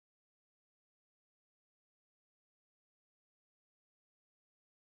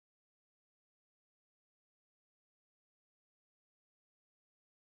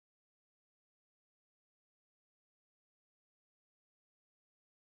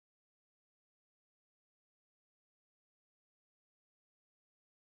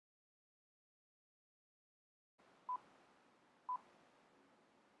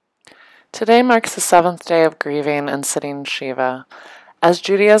Today marks the seventh day of grieving and sitting Shiva. As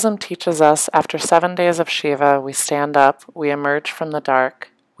Judaism teaches us, after 7 days of Shiva, we stand up, we emerge from the dark.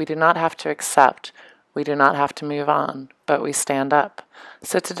 We do not have to accept, we do not have to move on, but we stand up.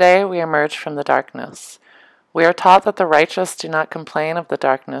 So today we emerge from the darkness. We are taught that the righteous do not complain of the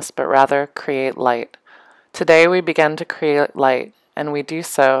darkness, but rather create light. Today we begin to create light, and we do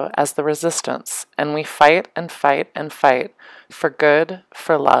so as the resistance, and we fight and fight and fight for good,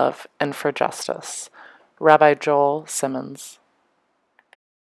 for love, and for justice. Rabbi Joel Simmons.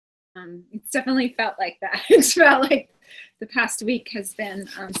 It's definitely felt like that. It's felt like the past week has been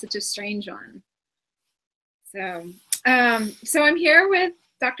such a strange one. So I'm here with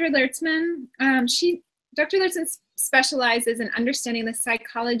Dr. Lertzman. Dr. Lertzman specializes in understanding the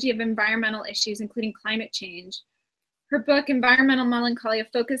psychology of environmental issues, including climate change. Her book, Environmental Melancholia,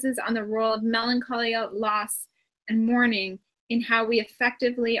 focuses on the role of melancholia, loss, and mourning in how we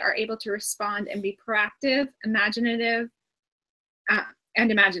effectively are able to respond and be proactive, imaginative.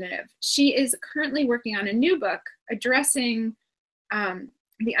 She is currently working on a new book addressing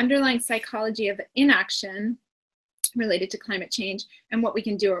the underlying psychology of inaction related to climate change and what we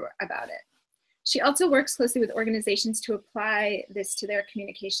can do about it. She also works closely with organizations to apply this to their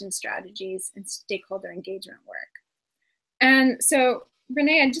communication strategies and stakeholder engagement work. And so,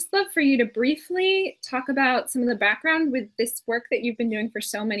 Renee, I'd just love for you to briefly talk about some of the background with this work that you've been doing for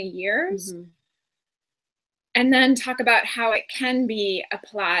so many years. Mm-hmm. And then talk about how it can be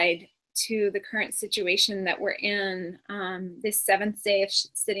applied to the current situation that we're in, this seventh day of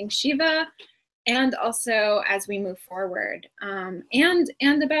sitting Shiva, and also as we move forward,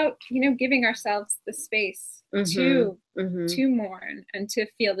 and about giving ourselves the space to mourn and to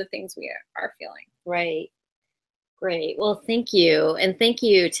feel the things we are feeling. Right. Great. Well, thank you. And thank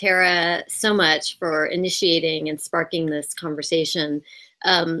you, Tara, so much for initiating and sparking this conversation.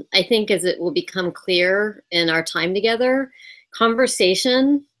 I think as it will become clear in our time together,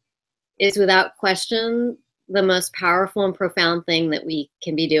 conversation is without question the most powerful and profound thing that we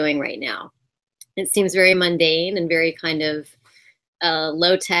can be doing right now. It seems very mundane and very kind of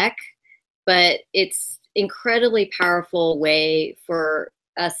low tech, but it's incredibly powerful way for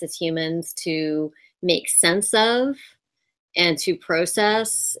us as humans to make sense of and to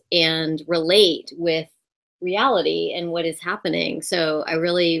process and relate with reality and what is happening. So I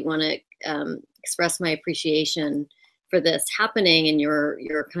really want to express my appreciation for this happening, and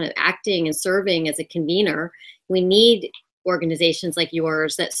you're kind of acting and serving as a convener. We need organizations like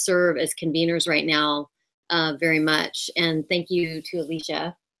yours that serve as conveners right now very much. And thank you to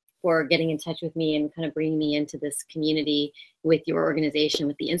Alicia for getting in touch with me and kind of bringing me into this community with your organization,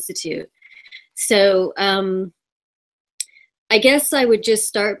 with the Institute. So I guess I would just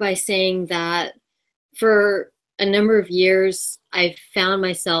start by saying that for a number of years, I've found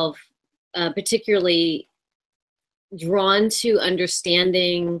myself particularly drawn to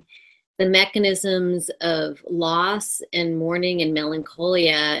understanding the mechanisms of loss and mourning and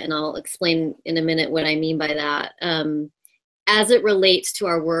melancholia, and I'll explain in a minute what I mean by that, as it relates to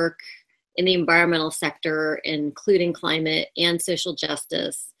our work in the environmental sector, including climate and social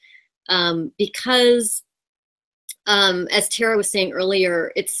justice. Because as Tara was saying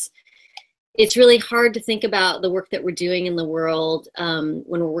earlier, it's really hard to think about the work that we're doing in the world when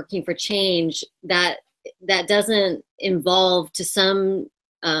we're working for change that doesn't involve, to some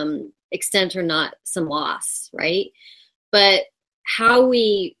extent or not, some loss, right? But how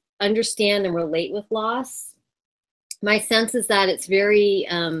we understand and relate with loss, my sense is that it's very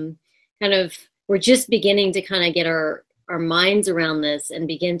we're just beginning to kind of get our minds around this and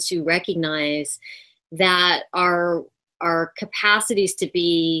begin to recognize that our capacities to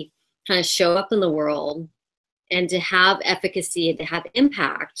be kind of show up in the world and to have efficacy and to have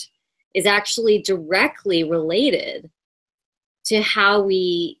impact is actually directly related to how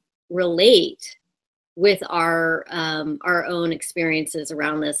we relate with our own experiences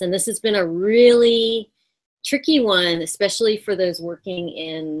around this. And this has been a really tricky one, especially for those working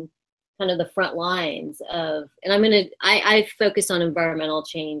in kind of the front lines of, and I focus on environmental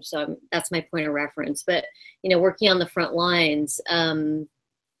change, so that's my point of reference. But working on the front lines,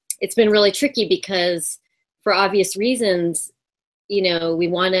 it's been really tricky because, for obvious reasons, we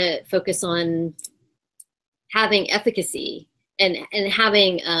want to focus on having efficacy and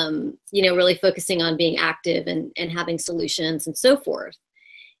having really focusing on being active and having solutions and so forth.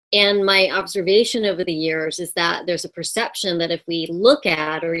 And my observation over the years is that there's a perception that if we look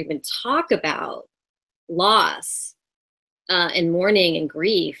at or even talk about loss and mourning and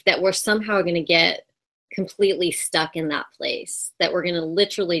grief, that we're somehow going to get completely stuck in that place, that we're going to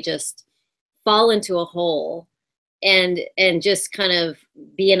literally just fall into a hole and just kind of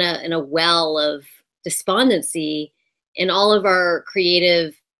be in a well of despondency, and all of our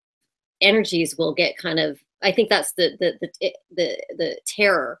creative energies will get kind of, I think that's the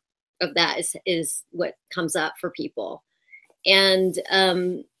terror of that is what comes up for people. And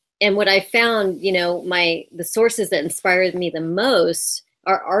what I found, you know, the sources that inspired me the most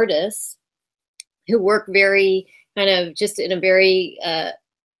are artists who work very kind of just in a very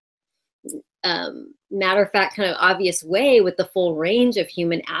matter of fact, kind of obvious way with the full range of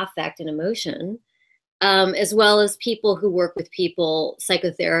human affect and emotion, as well as people who work with people,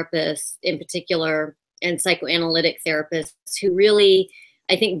 psychotherapists in particular, and psychoanalytic therapists who really,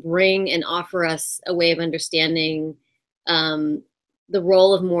 I think, bring and offer us a way of understanding the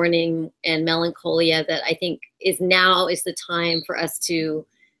role of mourning and melancholia that I think is the time for us to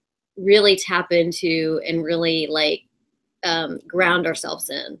really tap into and really like ground ourselves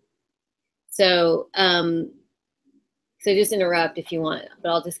in. So, so just interrupt if you want, but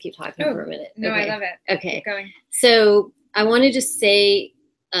I'll just keep talking for a minute. No, okay. I love it. Okay. Keep going. So I want to just say,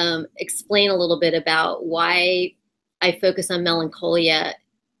 explain a little bit about why I focus on melancholia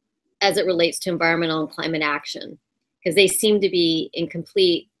as it relates to environmental and climate action, because they seem to be in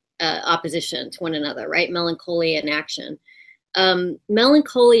complete opposition to one another, right? Melancholia and action.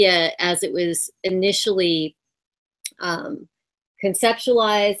 Melancholia, as it was initially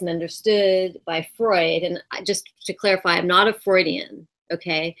conceptualized and understood by Freud, and just to clarify, I'm not a Freudian,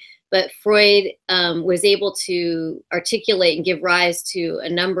 okay? But Freud was able to articulate and give rise to a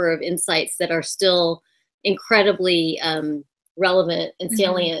number of insights that are still incredibly relevant and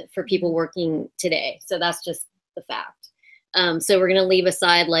salient for people working today. So that's just the fact. So we're going to leave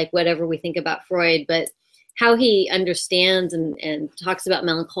aside like whatever we think about Freud, but how he understands and talks about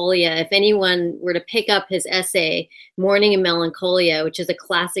melancholia. If anyone were to pick up his essay, Mourning and Melancholia, which is a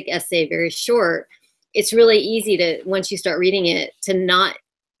classic essay, very short, it's really easy to, once you start reading it, to not,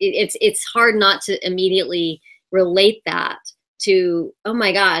 it's hard not to immediately relate that to, oh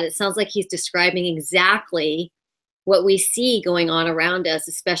my God, it sounds like he's describing exactly what we see going on around us,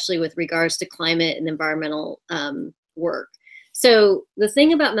 especially with regards to climate and environmental work. So the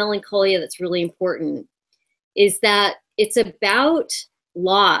thing about melancholia that's really important is that it's about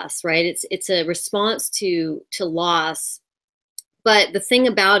loss, right? It's a response to loss. But the thing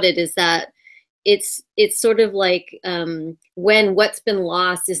about it is that it's sort of like when what's been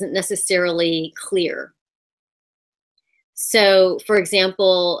lost isn't necessarily clear. So, for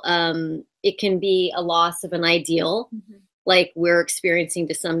example, it can be a loss of an ideal, like we're experiencing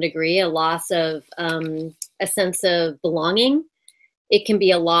to some degree, a loss of a sense of belonging. It can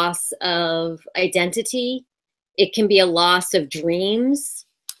be a loss of identity. It can be a loss of dreams,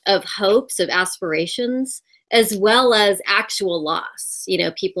 of hopes, of aspirations, as well as actual loss. You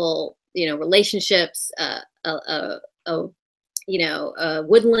know, people, you know, relationships, you know, a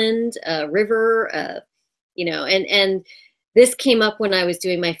woodland, a river, you know, and this came up when I was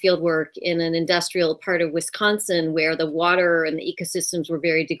doing my field work in an industrial part of Wisconsin where the water and the ecosystems were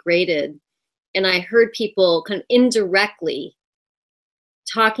very degraded. And I heard people kind of indirectly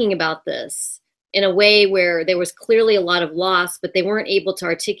talking about this in a way where there was clearly a lot of loss, but they weren't able to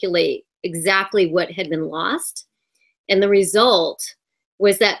articulate exactly what had been lost. And the result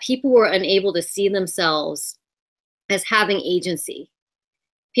was that people were unable to see themselves as having agency.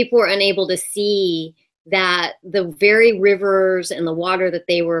 People were unable to see that the very rivers and the water that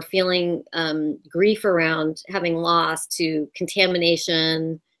they were feeling grief around having lost to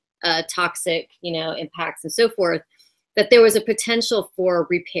contamination, toxic, you know, impacts and so forth, that there was a potential for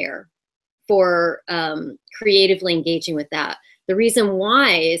repair, for creatively engaging with that. The reason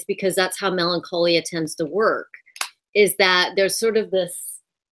why is because that's how melancholia tends to work, is that there's sort of this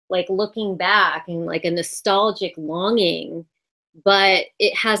like looking back and like a nostalgic longing, but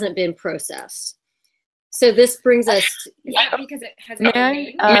it hasn't been processed. So this brings us to, is that because it hasn't been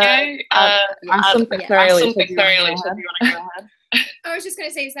named? Something sorry, Alicia, do you want to go ahead? I was just going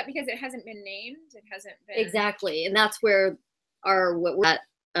to say, is that because it hasn't been named? It hasn't been. Exactly. And that's where that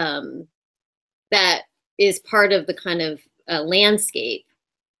is part of the kind of landscape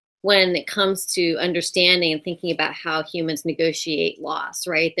when it comes to understanding and thinking about how humans negotiate loss,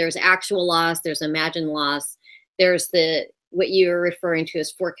 right? There's actual loss, there's imagined loss, there's what you're referring to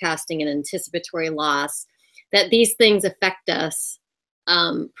as forecasting and anticipatory loss, that these things affect us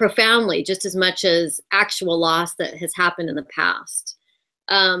profoundly, just as much as actual loss that has happened in the past.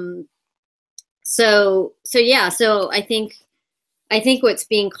 So I think what's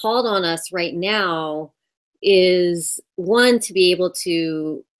being called on us right now is, one, to be able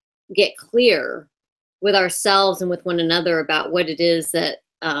to get clear with ourselves and with one another about what it is that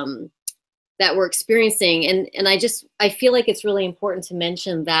that we're experiencing. And I feel like it's really important to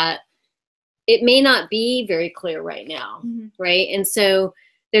mention that it may not be very clear right now, right? And so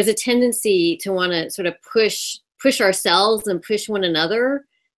there's a tendency to want to sort of push ourselves and push one another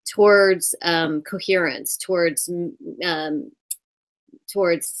towards coherence, towards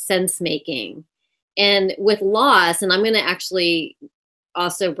sense making. And with loss, and I'm going to actually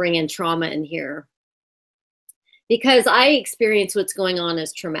also bring in trauma in here, because I experience what's going on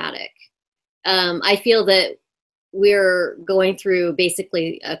as traumatic. I feel that we're going through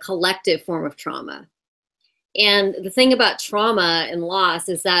basically a collective form of trauma. And the thing about trauma and loss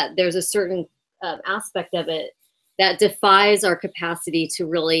is that there's a certain aspect of it that defies our capacity to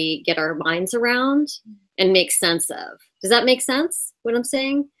really get our minds around and make sense of. Does that make sense, what I'm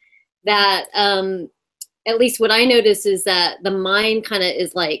saying? That at least what I notice is that the mind kind of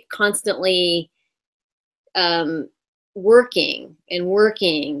is like constantly working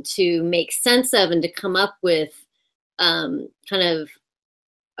to make sense of and to come up with kind of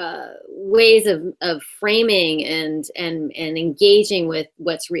ways of framing and engaging with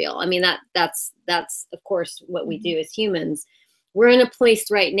what's real. I mean, that's of course what we do as humans. We're in a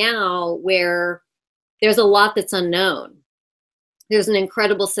place right now where there's a lot that's unknown. There's an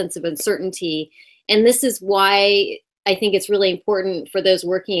incredible sense of uncertainty. And this is why I think it's really important for those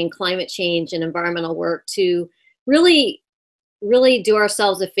working in climate change and environmental work to really, really do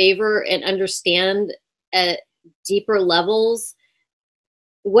ourselves a favor and understand at deeper levels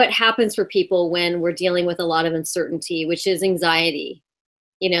what happens for people when we're dealing with a lot of uncertainty, which is anxiety.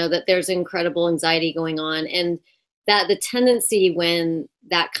 You know, that there's incredible anxiety going on, and that the tendency when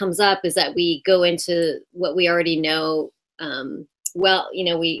that comes up is that we go into what we already know. Well, you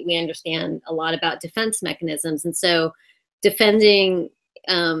know, we understand a lot about defense mechanisms, and so defending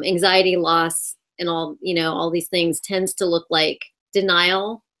anxiety, loss, and all these things tends to look like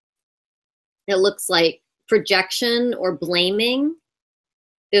denial. It looks like projection or blaming.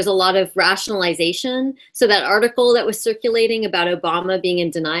 There's a lot of rationalization. So that article that was circulating about Obama being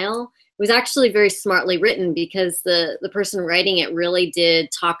in denial was actually very smartly written, because the person writing it really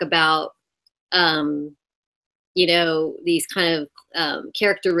did talk about, these kind of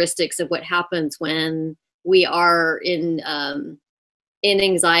characteristics of what happens when we are in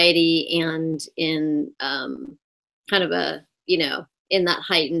anxiety and in kind of a, in that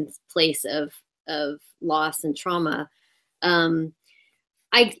heightened place of loss and trauma.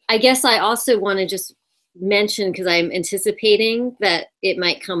 I guess I also want to just mention, because I'm anticipating that it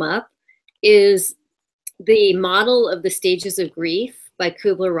might come up, is the model of the stages of grief by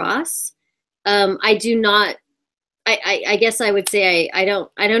Kubler-Ross. I do not, I guess I would say I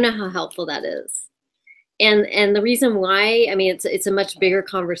don't know how helpful that is. And the reason why, I mean, it's a much bigger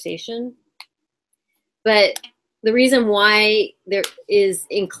conversation, but the reason why there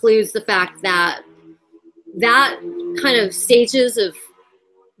includes the fact that kind of stages of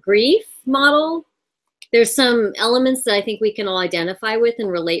grief model, there's some elements that I think we can all identify with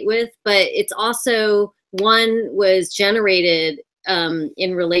and relate with, but it's also, one was generated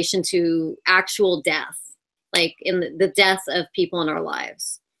in relation to actual death, like in the death of people in our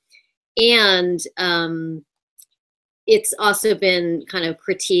lives. And it's also been kind of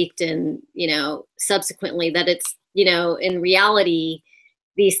critiqued and, subsequently that it's, in reality,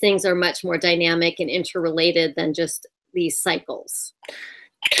 these things are much more dynamic and interrelated than just these cycles.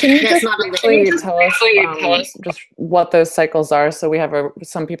 Can you just briefly tell us just what those cycles are, so we have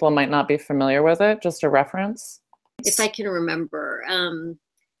some people might not be familiar with it, just a reference? If I can remember. Do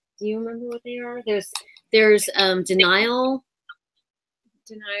you remember what they are? There's denial,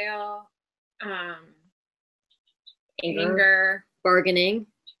 anger, bargaining, and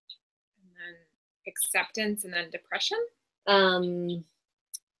then acceptance, and then depression.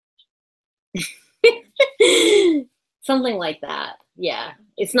 Something like that. Yeah,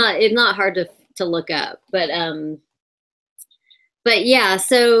 it's not hard to look up, but yeah.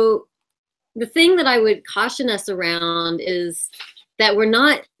 So the thing that I would caution us around is that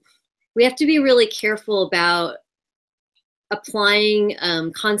we have to be really careful about applying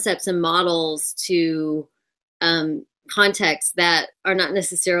concepts and models to contexts that are not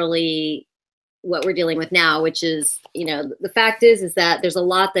necessarily what we're dealing with now, which is, the fact is that there's a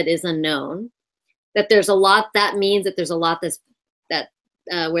lot that is unknown, that there's a lot, that means that there's a lot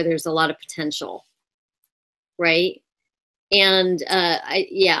where there's a lot of potential, right? And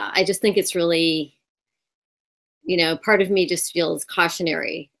I just think it's really, part of me just feels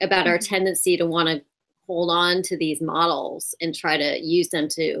cautionary about our tendency to want to hold on to these models and try to use them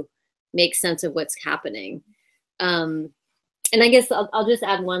to make sense of what's happening. And I guess I'll just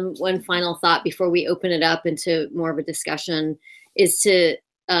add one final thought before we open it up into more of a discussion, is to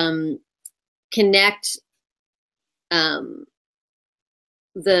connect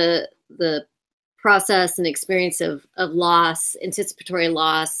the process and experience of loss, anticipatory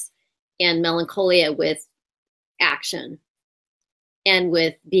loss, and melancholia with action and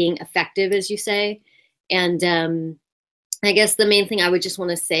with being effective, as you say. And I guess the main thing I would just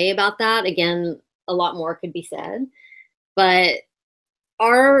want to say about that, again, a lot more could be said, but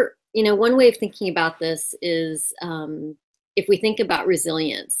one way of thinking about this is if we think about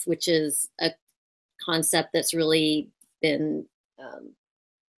resilience, which is a concept that's really been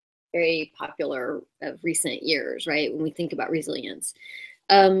very popular of recent years, right? When we think about resilience.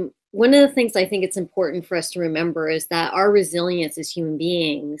 One of the things I think it's important for us to remember is that our resilience as human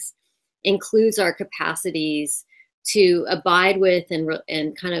beings includes our capacities to abide with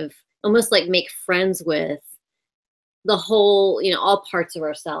and kind of almost like make friends with the whole, all parts of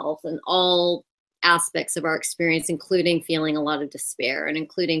ourselves and all aspects of our experience, including feeling a lot of despair and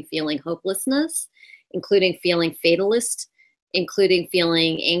including feeling hopelessness, including feeling fatalist, including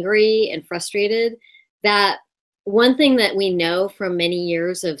feeling angry and frustrated. That one thing that we know from many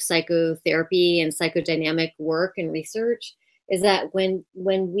years of psychotherapy and psychodynamic work and research is that when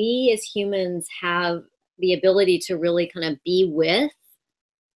we as humans have the ability to really kind of be with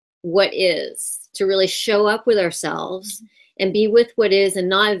what is, to really show up with ourselves and be with what is and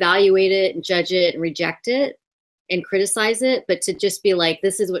not evaluate it and judge it and reject it and criticize it, but to just be like,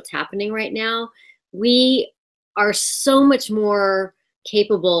 this is what's happening right now, we are so much more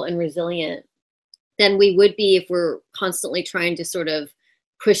capable and resilient than we would be if we're constantly trying to sort of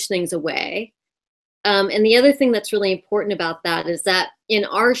push things away. And the other thing that's really important about that is that in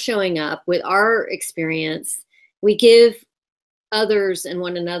our showing up with our experience, we give others and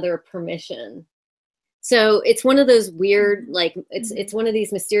one another permission. So it's one of those weird, like, it's one of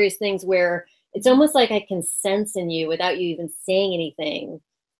these mysterious things where it's almost like I can sense in you without you even saying anything,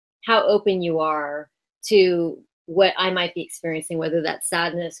 how open you are to what I might be experiencing, whether that's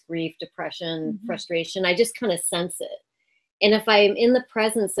sadness, grief, depression, frustration. I just kind of sense it. And if I'm in the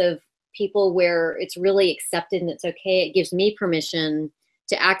presence of people where it's really accepted and it's okay, it gives me permission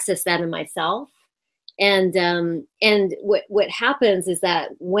to access that in myself. And what happens is that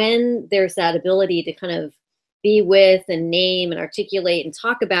when there's that ability to kind of be with and name and articulate and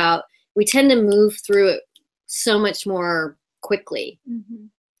talk about, we tend to move through it so much more quickly.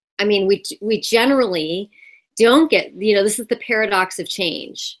 I mean, we generally don't get, this is the paradox of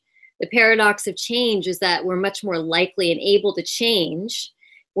change. The paradox of change is that we're much more likely and able to change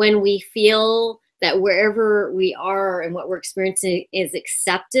when we feel that wherever we are and what we're experiencing is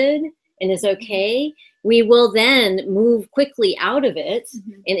accepted and is okay. We will then move quickly out of it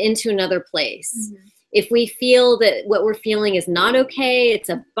and into another place. If we feel that what we're feeling is not okay, it's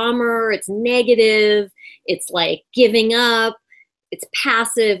a bummer, it's negative, it's like giving up, it's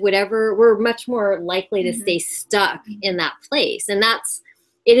passive, whatever, we're much more likely to stay stuck in that place. And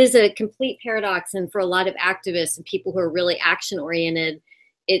it is a complete paradox. And for a lot of activists and people who are really action oriented,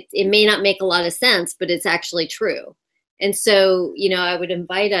 it may not make a lot of sense, but it's actually true. And so, I would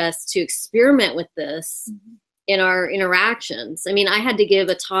invite us to experiment with this in our interactions. I mean, I had to give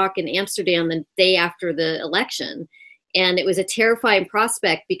a talk in Amsterdam the day after the election, and it was a terrifying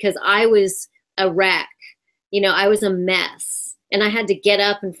prospect because I was a wreck. I was a mess, and I had to get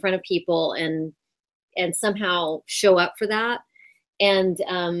up in front of people and somehow show up for that. And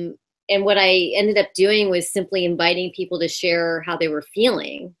what I ended up doing was simply inviting people to share how they were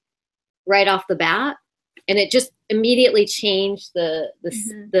feeling right off the bat. And it just immediately changed the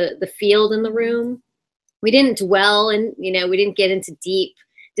field in the room. We didn't dwell and, we didn't get into deep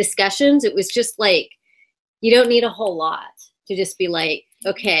discussions. It was just like, you don't need a whole lot to just be like,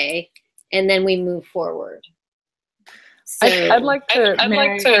 okay. And then we move forward. So, I'd like to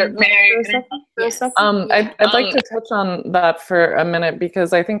touch on that for a minute,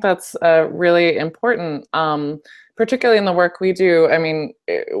 because I think that's really important, particularly in the work we do. I mean,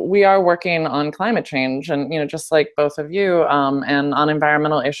 we are working on climate change and, just like both of you, and on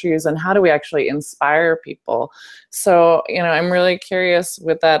environmental issues, and how do we actually inspire people? So, I'm really curious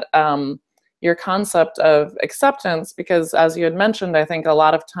with that, your concept of acceptance, because as you had mentioned, I think a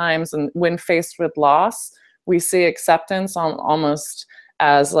lot of times when faced with loss, we see acceptance almost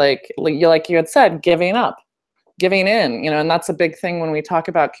as like you had said, giving up, giving in, and that's a big thing when we talk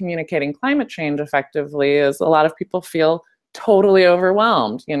about communicating climate change effectively, is a lot of people feel totally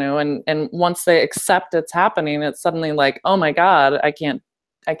overwhelmed, and once they accept it's happening, it's suddenly like, oh my God, I can't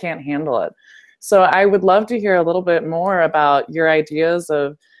handle it. So I would love to hear a little bit more about your ideas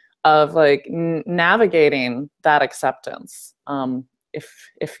of like navigating that acceptance,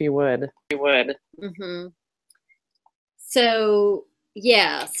 if you would. So,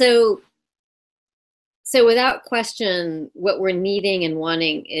 yeah. So So without question, what we're needing and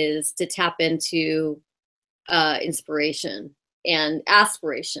wanting is to tap into inspiration and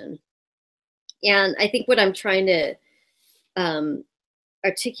aspiration. And I think what I'm trying to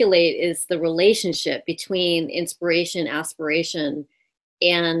articulate is the relationship between inspiration, aspiration,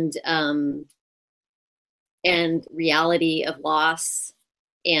 and reality of loss,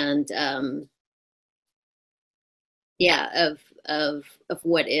 and of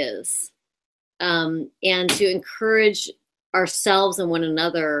what is, and to encourage ourselves and one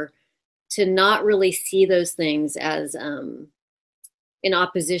another to not really see those things as in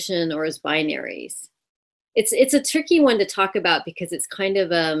opposition or as binaries. It's a tricky one to talk about because it's kind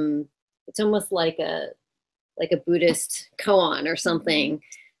of it's almost like a Buddhist koan or something,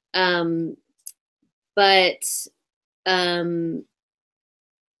 but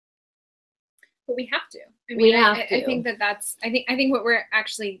we have to. I mean, we have to. I think that's. I think what we're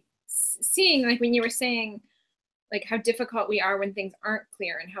actually seeing, like when you were saying, like how difficult we are when things aren't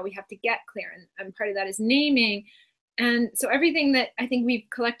clear, and how we have to get clear, and part of that is naming. And so everything that I think we've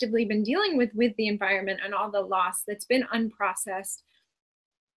collectively been dealing with the environment and all the loss that's been unprocessed,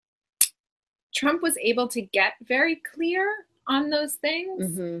 Trump was able to get very clear on those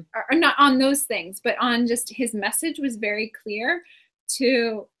things, or not on those things, but on just his message was very clear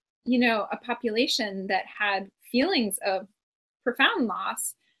to, you know, a population that had feelings of profound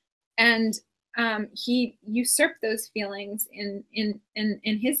loss, and he usurped those feelings in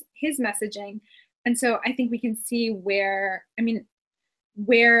his messaging. And so I think we can see where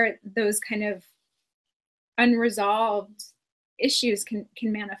those kind of unresolved issues can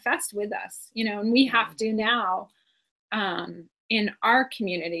manifest with us, you know, and we have to now in our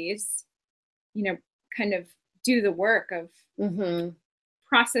communities, you know, kind of do the work of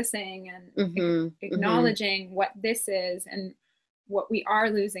processing and acknowledging what this is and what we are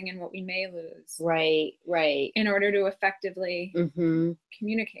losing and what we may lose. Right. In order to effectively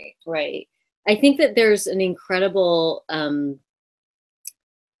communicate. Right. I think that there's an incredible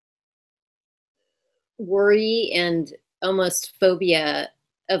worry and almost phobia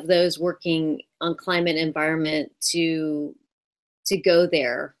of those working on climate environment to go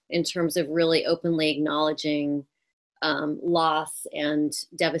there in terms of really openly acknowledging loss and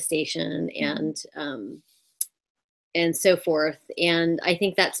devastation and so forth. And I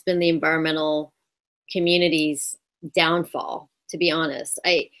think that's been the environmental community's downfall, to be honest.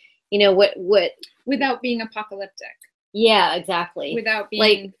 You know, what without being apocalyptic. Yeah, exactly. Without being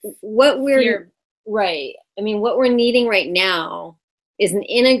like what we're right. I mean, what we're needing right now is an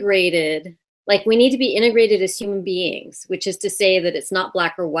integrated, like we need to be integrated as human beings, which is to say that it's not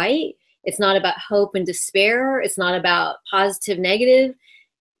black or white. It's not about hope and despair. It's not about positive, negative.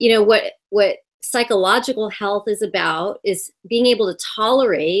 You know, what psychological health is about is being able to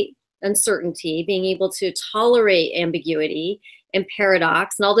tolerate uncertainty, being able to tolerate ambiguity and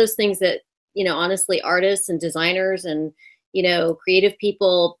paradox and all those things that, you know, honestly, artists and designers and, you know, creative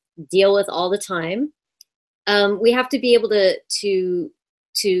people deal with all the time. We have to be able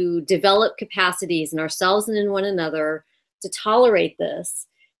to develop capacities in ourselves and in one another to tolerate this.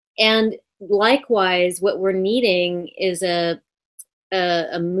 And likewise, what we're needing is a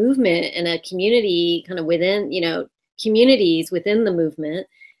movement and a community kind of within, you know, communities within the movement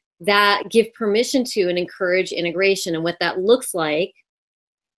that give permission to and encourage integration. And what that looks like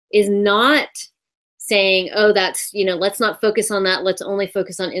is not saying, oh, that's, you know, let's not focus on that. Let's only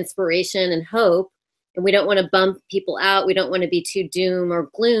focus on inspiration and hope. And we don't want to bump people out. We don't want to be too doom or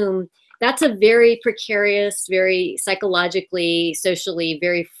gloom. That's a very precarious, very psychologically, socially,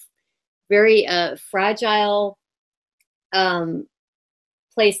 very, very fragile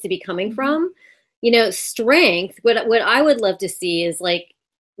place to be coming from. You know, strength, what I would love to see is like,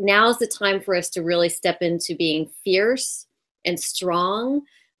 now's the time for us to really step into being fierce and strong,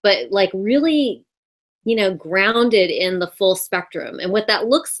 but like really, you know, grounded in the full spectrum. And what that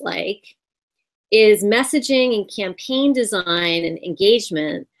looks like is messaging and campaign design and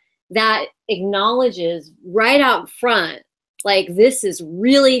engagement that acknowledges right out front, like this is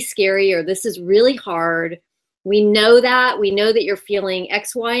really scary or this is really hard. We know that you're feeling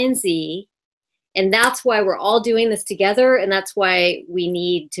X, Y, and Z. And that's why we're all doing this together. And that's why we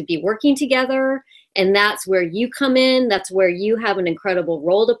need to be working together. And that's where you come in. That's where you have an incredible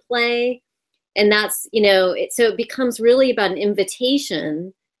role to play. And that's, you know, so it becomes really about an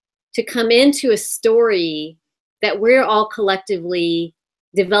invitation to come into a story that we're all collectively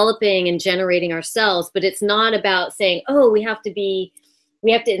developing and generating ourselves. But it's not about saying, oh, we have to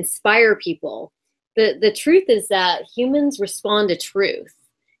inspire people. The truth is that humans respond to truth.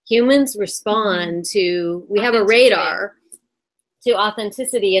 Humans respond to, we have a radar to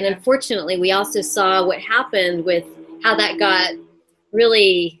authenticity. And unfortunately, we also saw what happened with how that got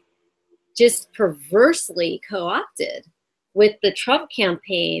really just perversely co-opted with the Trump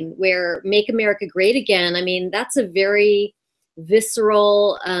campaign, where Make America Great Again. I mean, that's a very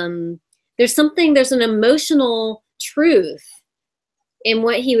visceral, there's an emotional truth in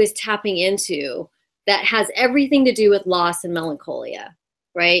what he was tapping into that has everything to do with loss and melancholia,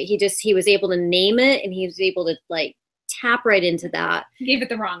 right? He was able to name it, and he was able to like tap right into that. He gave it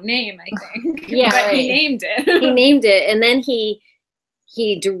the wrong name, I think. Yeah, but right. He named it. He named it, and then he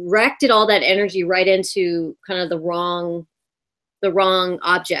directed all that energy right into kind of the wrong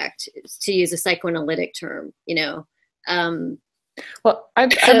object, to use a psychoanalytic term, you know. Well,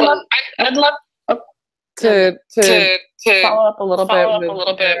 I'd love to follow up a little bit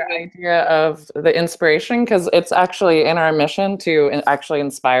with the idea of the inspiration, because it's actually in our mission to actually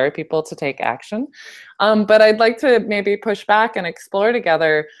inspire people to take action. But I'd like to maybe push back and explore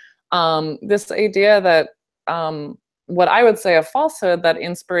together this idea that what I would say a falsehood, that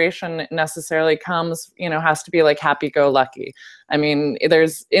inspiration necessarily comes, has to be like happy-go-lucky. I mean,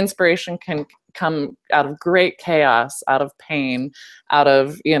 inspiration can come out of great chaos, out of pain, out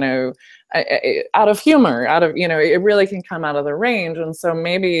of humor, it really can come out of the range. And so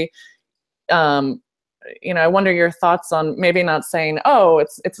maybe, I wonder your thoughts on maybe not saying, oh,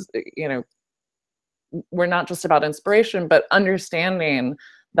 it's we're not just about inspiration, but understanding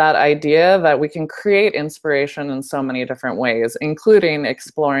that idea that we can create inspiration in so many different ways, including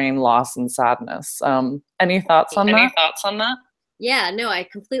exploring loss and sadness. Any thoughts on that? Yeah, no, I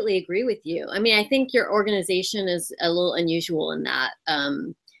completely agree with you. I mean, I think your organization is a little unusual in that.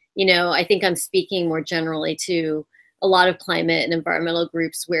 I think I'm speaking more generally to a lot of climate and environmental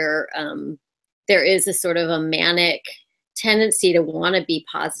groups where there is a sort of a manic tendency to want to be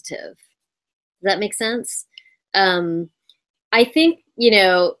positive. Does that make sense? I think,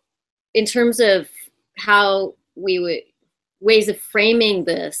 in terms of how ways of framing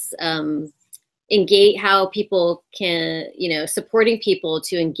this, engage, how people can, supporting people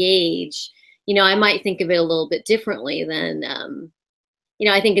to engage, I might think of it a little bit differently than,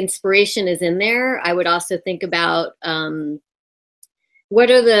 I think inspiration is in there. I would also think about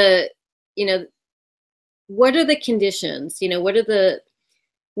what are the conditions, what are the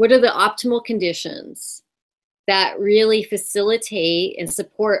optimal conditions that really facilitate and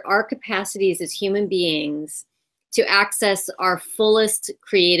support our capacities as human beings to access our fullest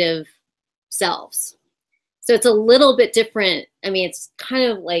creative selves. So it's a little bit different. I mean, it's kind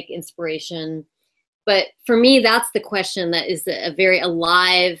of like inspiration, but for me, that's the question that is a very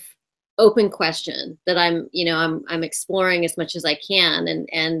alive, open question that I'm exploring as much as I can.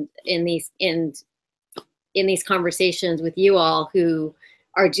 And in these conversations with you all who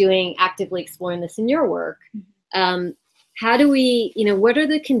are actively exploring this in your work, how do we, what are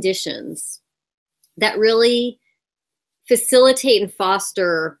the conditions that really facilitate and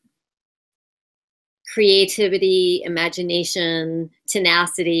foster creativity, imagination,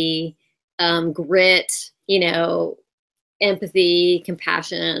 tenacity, grit, empathy,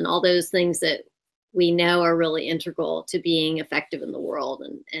 compassion, all those things that we know are really integral to being effective in the world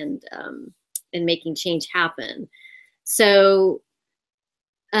and making change happen. So,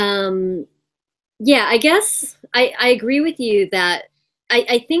 yeah, I guess I agree with you that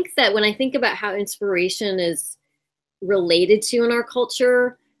I think that when I think about how inspiration is related to in our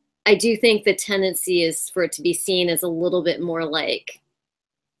culture, I do think the tendency is for it to be seen as a little bit more like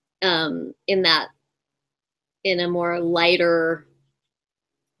in a more lighter,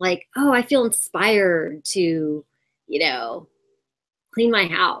 like, oh, I feel inspired to, clean my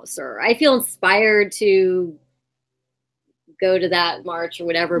house, or I feel inspired to go to that march or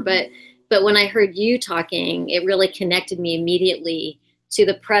whatever. But when I heard you talking, it really connected me immediately to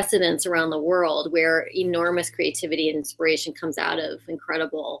the precedents around the world where enormous creativity and inspiration comes out of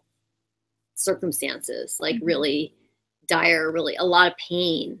incredible circumstances, like really dire, really a lot of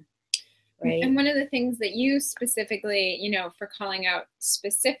pain. Right. And one of the things that you specifically, for calling out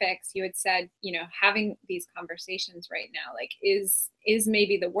specifics, you had said, having these conversations right now, like is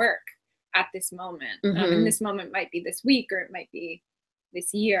maybe the work at this moment. And this moment might be this week, or it might be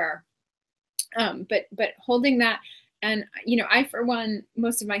this year. But holding that, and I, for one,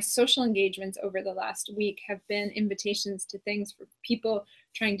 most of my social engagements over the last week have been invitations to things for people,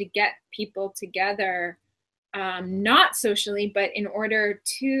 trying to get people together, not socially, but in order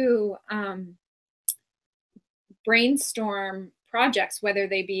to brainstorm projects, whether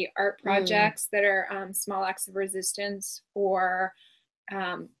they be art projects that are small acts of resistance, or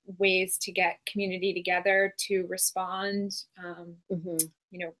ways to get community together to respond,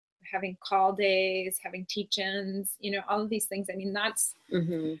 having call days, having teach-ins, you know, all of these things. I mean, that's,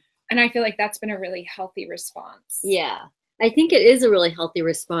 Mm-hmm. and I feel like that's been a really healthy response. Yeah, I think it is a really healthy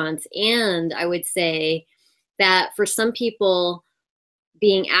response. And I would say that for some people,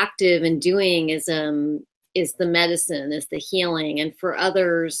 being active and doing is the medicine, is the healing. And for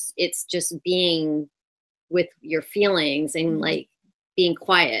others, it's just being with your feelings and like being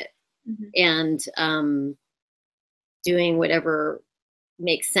quiet and doing whatever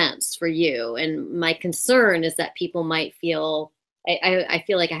makes sense for you. And my concern is that people might feel, I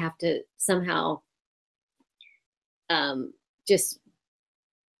feel like I have to somehow just,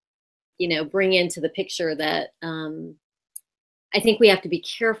 you know, bring into the picture that I think we have to be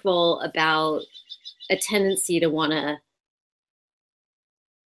careful about a tendency to want to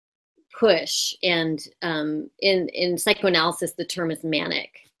push. And in psychoanalysis, the term is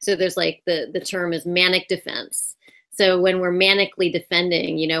manic. So there's like the term is manic defense. So when we're manically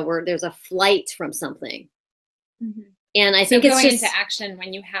defending, you know, there's a flight from something. And I think it's going just into action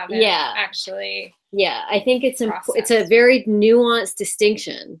when you haven't actually. Yeah, I think it's a very nuanced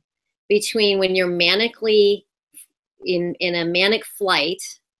distinction between when you're manically in a manic flight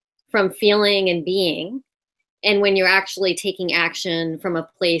from feeling and being, and when you're actually taking action from a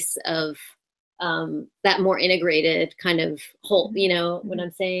place of that more integrated kind of whole, you know what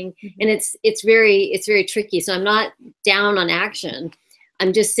I'm saying? And it's very tricky. So I'm not down on action.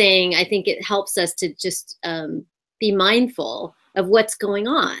 I'm just saying I think it helps us to just be mindful of what's going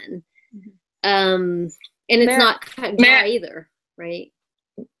on. And it's not cut dry either, right?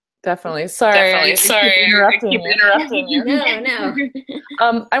 Definitely. Sorry. I keep interrupting you. No.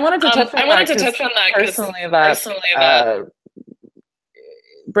 I wanted to touch on that personally, that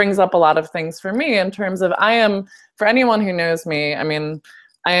brings up a lot of things for me in terms of for anyone who knows me, I mean,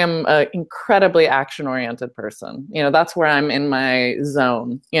 I am an incredibly action-oriented person. You know, that's where I'm in my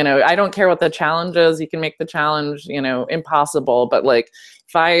zone. You know, I don't care what the challenge is. You can make the challenge, you know, impossible. But like,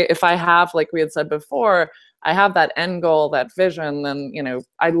 if I have, like we had said before, I have that end goal, that vision, then, you know,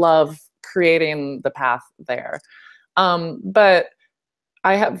 I love creating the path there. But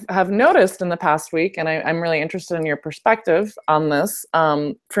I have noticed in the past week, and I'm really interested in your perspective on this.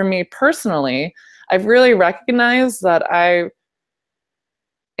 For me personally, I've really recognized that I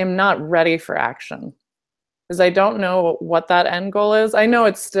am not ready for action because I don't know what that end goal is. I know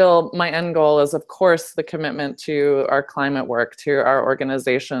it's still, my end goal is, of course, the commitment to our climate work, to our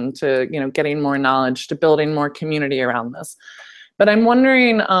organization, to, you know, getting more knowledge, to building more community around this. But I'm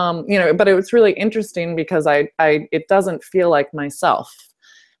wondering, you know, but it was really interesting because it doesn't feel like myself.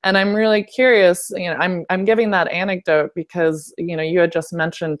 And I'm really curious, you know, I'm giving that anecdote because, you know, you had just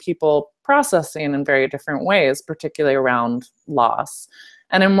mentioned people processing in very different ways, particularly around loss.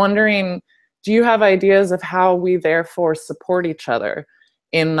 And I'm wondering, do you have ideas of how we therefore support each other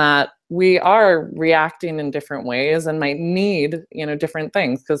in that we are reacting in different ways and might need, you know, different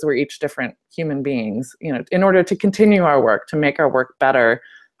things because we're each different human beings, you know, in order to continue our work, to make our work better?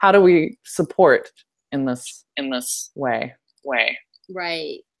 How do we support in this way?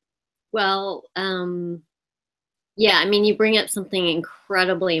 Right. Well, yeah, I mean, you bring up something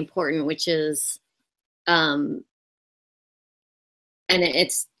incredibly important, which is, and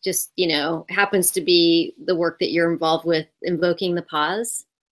it's just, you know, happens to be the work that you're involved with, invoking the pause,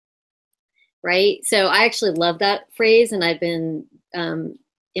 right? So I actually love that phrase, and I've been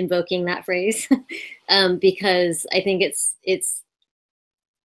invoking that phrase because I think it's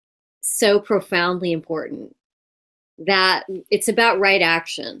so profoundly important that it's about right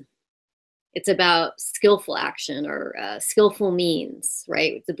action. It's about skillful action, or skillful means,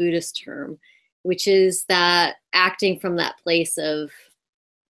 right? It's the Buddhist term, which is that acting from that place of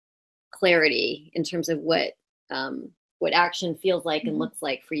clarity in terms of what action feels like and looks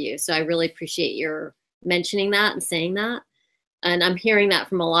like for you. So I really appreciate your mentioning that and saying that. And I'm hearing that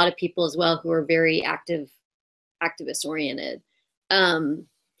from a lot of people as well who are very activist oriented.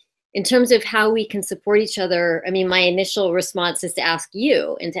 In terms of how we can support each other, I mean, my initial response is to ask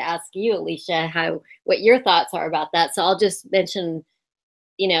you, Alicia, what your thoughts are about that. So I'll just mention,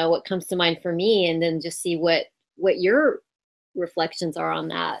 you know, what comes to mind for me, and then just see what your reflections are on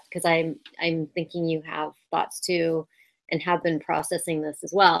that, because I'm thinking you have thoughts too, and have been processing this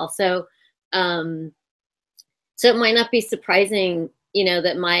as well. So so it might not be surprising, you know,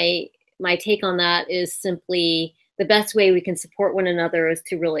 that my take on that is simply the best way we can support one another is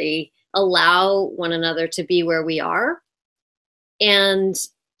to really allow one another to be where we are, and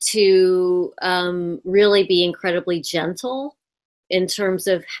to really be incredibly gentle in terms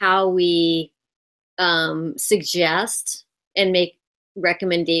of how we suggest and make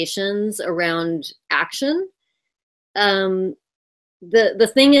recommendations around action.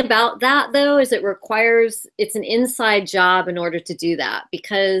 the thing about that, though, is it's an inside job in order to do that,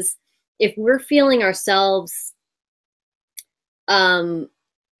 because if we're feeling ourselves,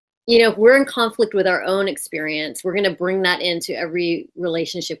 if we're in conflict with our own experience, we're going to bring that into every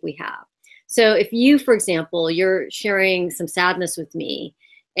relationship we have. So if you, for example, you're sharing some sadness with me,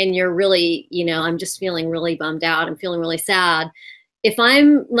 and you're really, I'm just feeling really bummed out, I'm feeling really sad. If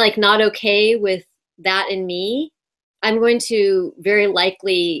I'm like not okay with that in me, I'm going to very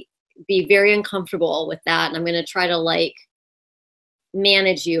likely be very uncomfortable with that. And I'm going to try to like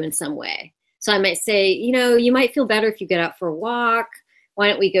manage you in some way. So I might say, you might feel better if you get out for a walk. Why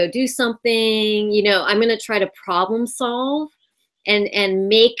don't we go do something? I'm going to try to problem solve and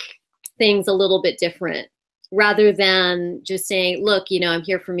make things a little bit different, rather than just saying, look, I'm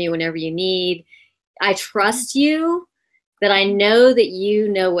here for you whenever you need. I trust you, that I know that you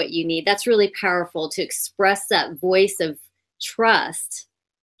know what you need. That's really powerful, to express that voice of trust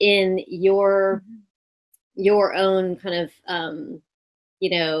in your own kind of,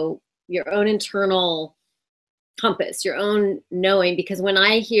 your own internal compass, your own knowing. Because when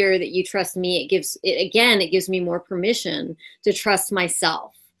I hear that you trust me, it gives me more permission to trust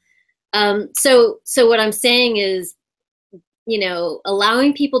myself. So what I'm saying is,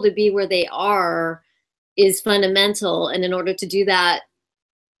 allowing people to be where they are is fundamental. And in order to do that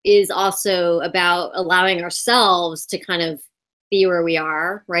is also about allowing ourselves to kind of be where we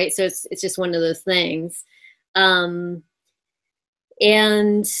are, right? So it's just one of those things. And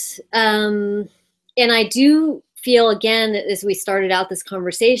I do feel, again, as we started out this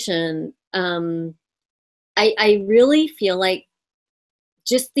conversation, I really feel like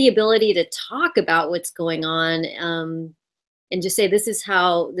just the ability to talk about what's going on, and just say, this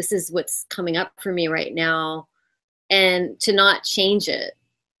is what's coming up for me right now, and to not change it.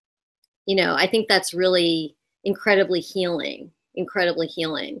 I think that's really incredibly healing, incredibly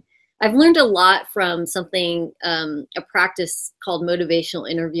healing. I've learned a lot from something, a practice called motivational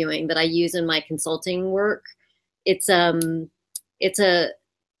interviewing that I use in my consulting work. It's an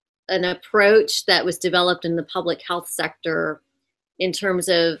approach that was developed in the public health sector in terms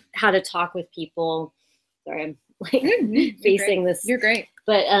of how to talk with people. Sorry, I'm like facing this. You're great.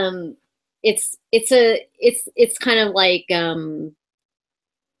 But it's kind of like an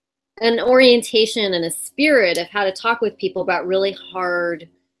orientation and a spirit of how to talk with people about really hard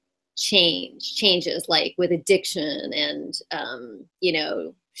changes, like with addiction and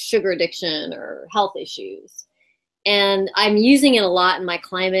sugar addiction or health issues. And I'm using it a lot in my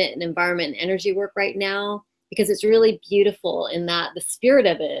climate and environment and energy work right now, because it's really beautiful in that the spirit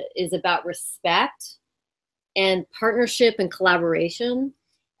of it is about respect and partnership and collaboration,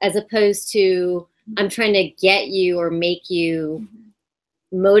 as opposed to I'm trying to get you or make you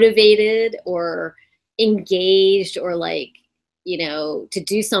motivated or engaged, or like, to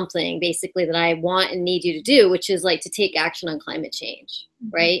do something basically that I want and need you to do, which is like to take action on climate change,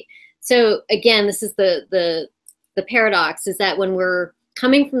 right? So again, this is the paradox, is that when we're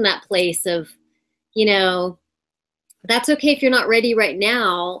coming from that place of, that's okay if you're not ready right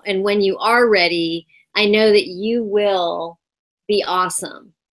now, and when you are ready, I know that you will be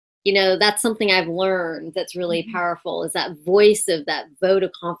awesome. That's something I've learned that's really powerful, is that voice of that vote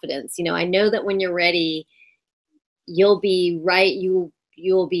of confidence. I know that when you're ready, you'll be right.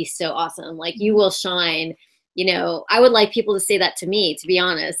 You'll be so awesome. Like, you will shine. I would like people to say that to me, to be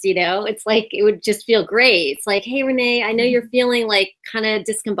honest. It's like, it would just feel great. It's like, hey, Renee, I know you're feeling like kind of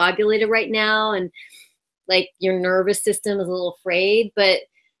discombobulated right now, and like your nervous system is a little afraid, but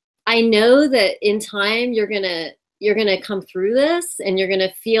I know that in time you're gonna come through this, and you're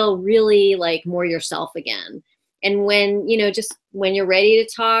gonna feel really like more yourself again. And when, just when you're ready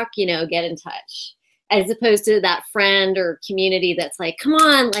to talk, get in touch, as opposed to that friend or community that's like, come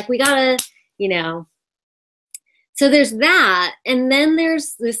on, like we gotta, So there's that. And then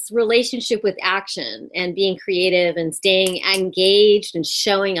there's this relationship with action and being creative and staying engaged and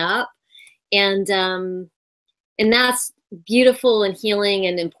showing up. And that's beautiful and healing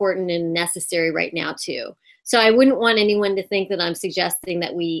and important and necessary right now too. So I wouldn't want anyone to think that I'm suggesting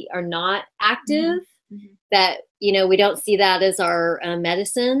that we are not active, that, we don't see that as our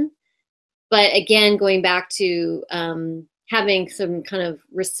medicine. But again, going back to having some kind of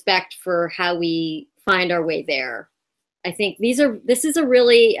respect for how we find our way there. I think this is a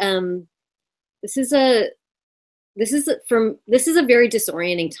very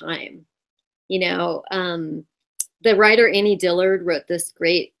disorienting time. The writer Annie Dillard wrote this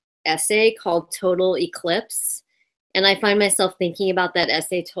great essay called Total Eclipse. And I find myself thinking about that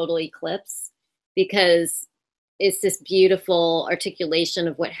essay, Total Eclipse, because it's this beautiful articulation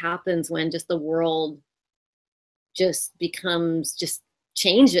of what happens when just the world just becomes, just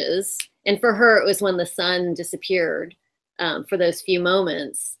changes. And for her, it was when the sun disappeared for those few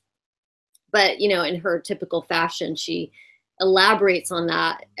moments. But, you know, in her typical fashion, she elaborates on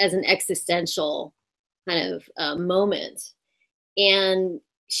that as an existential kind of moment. And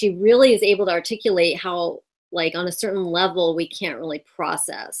she really is able to articulate how, like, on a certain level, we can't really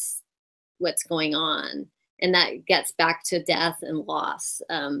process what's going on. And that gets back to death and loss.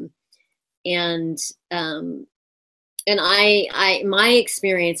 My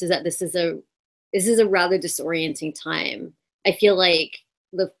experience is that this is a rather disorienting time. I feel like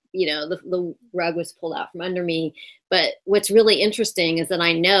the rug was pulled out from under me. But what's really interesting is that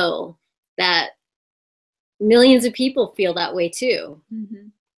I know that millions of people feel that way too. Mm-hmm.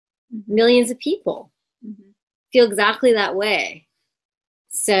 Mm-hmm. Millions of people feel exactly that way.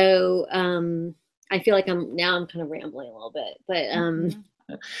 So I feel like I'm kind of rambling a little bit, but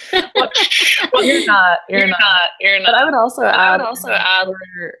well, you're not. But I would also add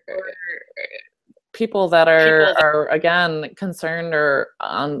people that are again concerned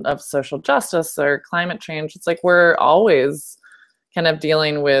of social justice or climate change. It's like we're always kind of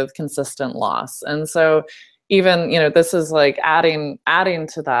dealing with consistent loss, and so even, you know, this is like adding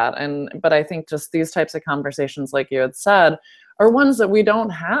to that. But I think just these types of conversations, like you had said, are ones that we don't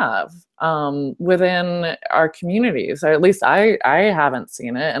have within our communities, or at least I haven't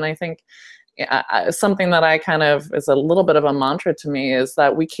seen it. And I think something that I kind of is a little bit of a mantra to me is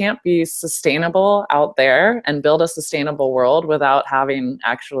that we can't be sustainable out there and build a sustainable world without having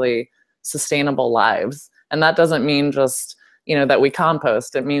actually sustainable lives. And that doesn't mean just, you know, that we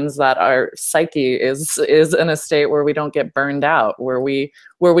compost. It means that our psyche is in a state where we don't get burned out, where we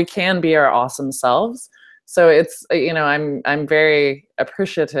can be our awesome selves. So it's, you know, I'm very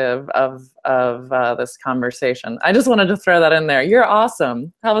appreciative of this conversation. I just wanted to throw that in there. You're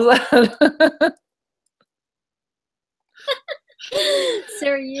awesome. How was that? So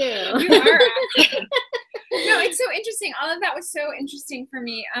are you. You are awesome. No, it's so interesting. All of that was so interesting for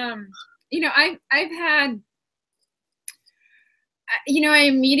me. You know, I've had, you know, I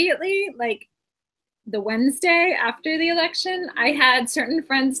immediately, like, the Wednesday after the election, I had certain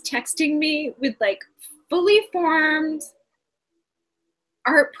friends texting me with, like, fully formed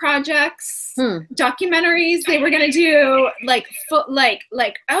art projects, documentaries they were gonna do, like,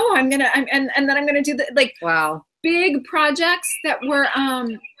 oh, and then I'm gonna do the, like, wow, big projects that were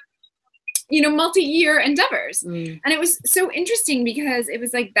you know, multi-year endeavors. And it was so interesting because it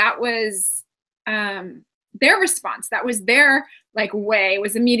was like that was their response, that was their, like, way,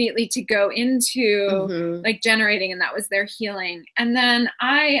 was immediately to go into like generating, and that was their healing. And then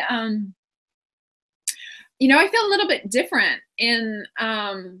I you know, I feel a little bit different in,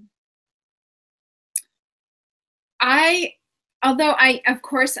 although of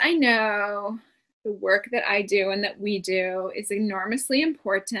course I know the work that I do and that we do is enormously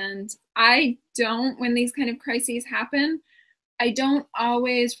important. I don't, when these kind of crises happen, I don't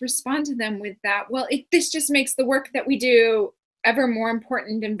always respond to them with that, well, this just makes the work that we do ever more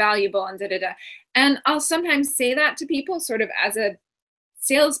important and valuable, and da-da-da. And I'll sometimes say that to people sort of as a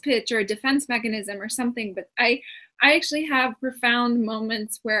sales pitch or a defense mechanism or something, but I actually have profound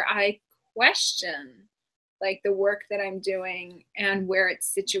moments where I question, like, the work that I'm doing and where it's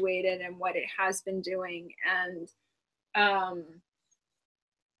situated and what it has been doing. And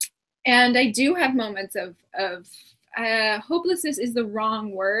I do have moments of hopelessness is the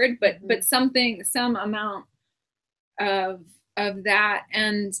wrong word, but some amount of that,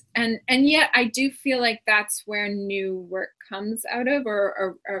 and yet I do feel like that's where new work comes out of,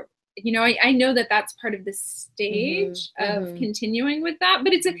 or you know, I know that that's part of the stage of continuing with that,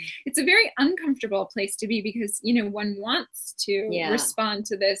 but it's a very uncomfortable place to be, because, you know, one wants to respond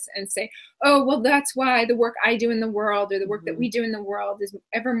to this and say, oh, well, that's why the work I do in the world, or the work that we do in the world, is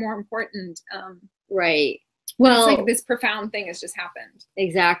ever more important. Right. Well, it's like this profound thing has just happened.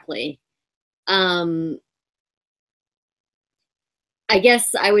 Exactly. I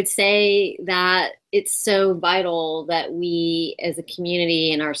guess I would say that it's so vital that we as a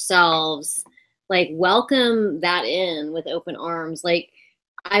community and ourselves, like, welcome that in with open arms. Like,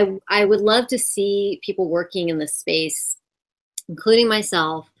 I would love to see people working in this space, including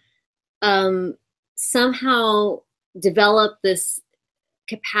myself, somehow develop this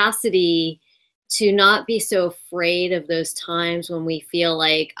capacity to not be so afraid of those times when we feel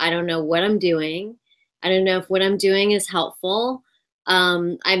like, I don't know what I'm doing. I don't know if what I'm doing is helpful.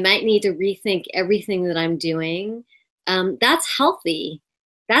 I might need to rethink everything that I'm doing. That's healthy.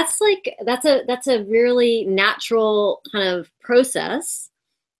 That's a really natural kind of process.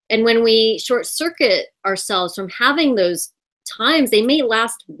 And when we short circuit ourselves from having those times, they may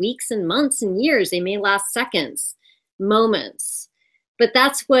last weeks and months and years. They may last seconds. moments. But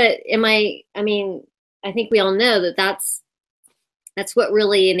that's what I mean, I think we all know that that's what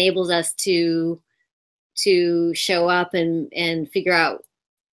really enables us to show up and figure out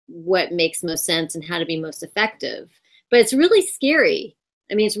what makes most sense and how to be most effective. But it's really scary.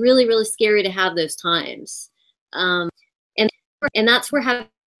 I mean, it's really, really scary to have those times. And that's where having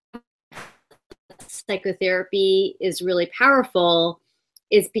psychotherapy is really powerful,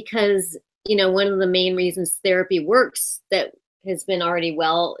 is because, you know, one of the main reasons therapy works, that has been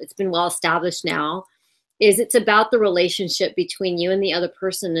it's been well established now, is it's about the relationship between you and the other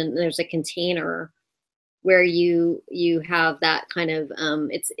person, and there's a container where you have that kind of,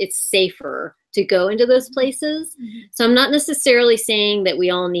 it's safer to go into those places. So I'm not necessarily saying that we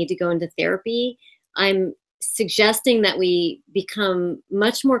all need to go into therapy. I'm suggesting that we become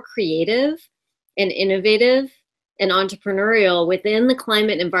much more creative and innovative and entrepreneurial within the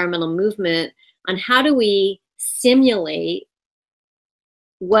climate environmental movement on how do we simulate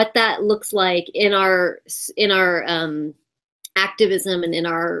what that looks like in our activism and in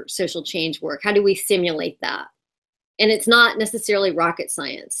our social change work. How do we simulate that? And it's not necessarily rocket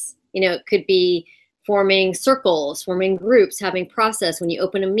science. You know, it could be forming circles, forming groups, having process when you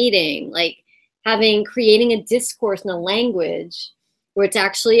open a meeting, like creating a discourse and a language where it's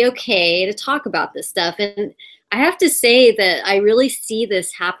actually okay to talk about this stuff. And I have to say that I really see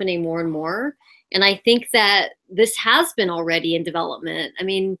this happening more and more. And I think that this has been already in development. I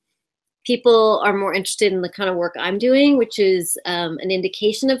mean, people are more interested in the kind of work I'm doing, which is an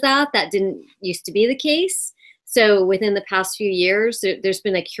indication of that. That didn't used to be the case. So within the past few years, there's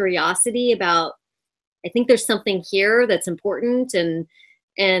been a curiosity about, I think there's something here that's important,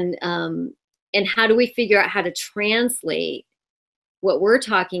 and how do we figure out how to translate what we're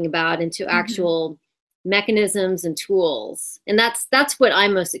talking about into actual mechanisms and tools. And that's what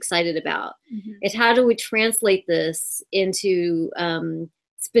I'm most excited about. Is how do we translate this into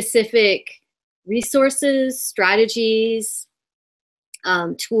specific resources, strategies,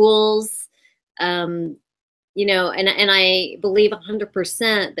 tools, you know, and I believe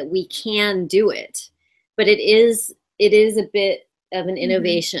 100% that we can do it, but it is a bit of an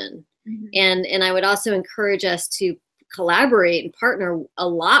innovation. And I would also encourage us to collaborate and partner a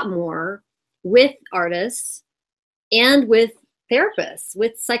lot more with artists and with therapists,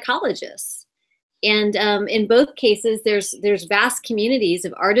 with psychologists. And in both cases, there's vast communities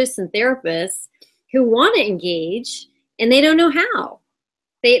of artists and therapists who want to engage, and they don't know how.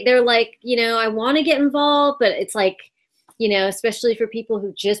 They're like, you know, I want to get involved, but it's like, you know, especially for people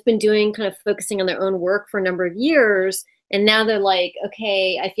who've just been doing kind of focusing on their own work for a number of years, and now they're like,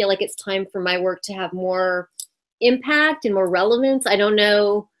 okay, I feel like it's time for my work to have more impact and more relevance. I don't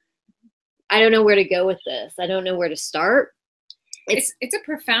know where to go with this. I don't know where to start. It's a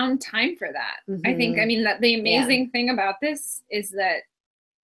profound time for that. I think, I mean, that the amazing thing about this is that,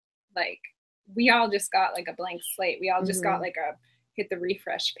 like, we all just got like a blank slate. We all just got like a hit the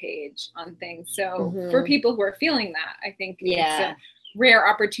refresh page on things. So for people who are feeling that, I think it's a rare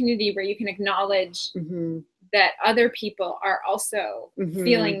opportunity where you can acknowledge that other people are also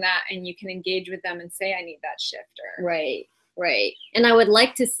feeling that, and you can engage with them and say, I need that shifter. Right. Right. And I would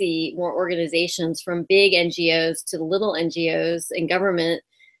like to see more organizations, from big NGOs to little NGOs and government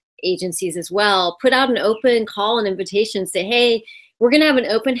agencies as well, put out an open call and invitation, say, hey, we're going to have an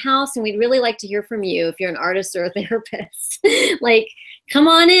open house and we'd really like to hear from you if you're an artist or a therapist. Like, come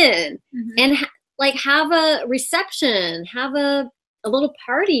on in and like have a reception, have a little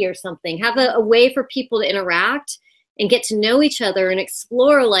party or something, have a way for people to interact and get to know each other and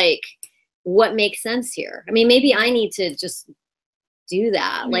explore like what makes sense here. I mean, maybe I need to just do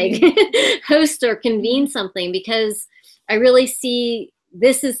that, like host or convene something, because I really see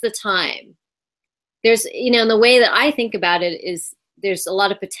this is the time. There's, you know, the way that I think about it is there's a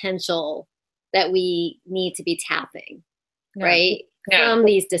lot of potential that we need to be tapping, right? From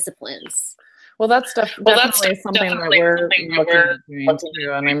these disciplines. Well, that's definitely something that we're looking at doing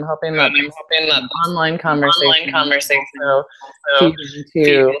too, and I'm hoping that online conversation also feeds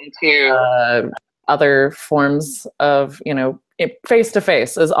into other forms of, you know, face to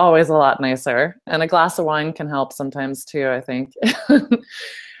face is always a lot nicer, and a glass of wine can help sometimes too, I think.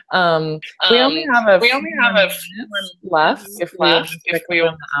 We only have a few minutes left. If we have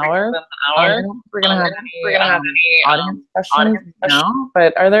an hour, we're gonna have any audience questions now.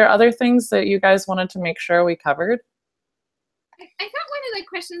 But are there other things that you guys wanted to make sure we covered? I thought one of the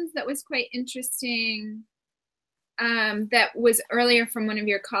questions that was quite interesting, that was earlier from one of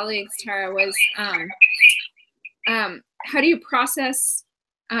your colleagues, Tara, was how do you process,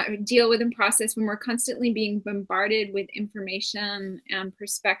 deal with and process when we're constantly being bombarded with information and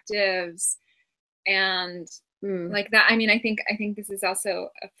perspectives, and like that. I mean, I think this is also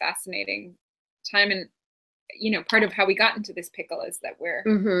a fascinating time, and you know, part of how we got into this pickle is that we're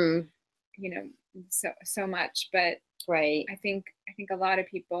you know, so much, but right. I think a lot of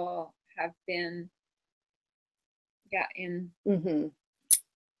people have been in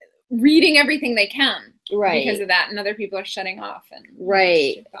reading everything they can because of that, and other people are shutting off and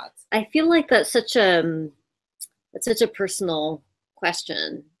thoughts. I feel like that's such a personal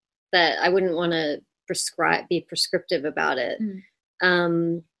question that I wouldn't want to be prescriptive about it.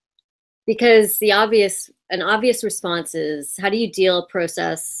 Because an obvious response is, how do you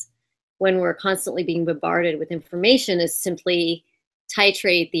process when we're constantly being bombarded with information, is simply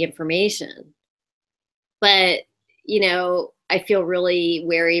titrate the information. But, you know, I feel really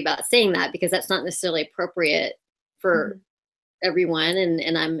wary about saying that, because that's not necessarily appropriate for everyone.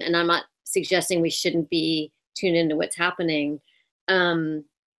 And I'm not suggesting we shouldn't be tuned into what's happening. I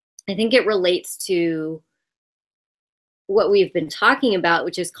think it relates to what we've been talking about,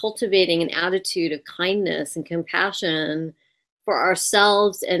 which is cultivating an attitude of kindness and compassion for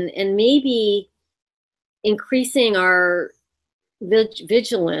ourselves, and maybe increasing our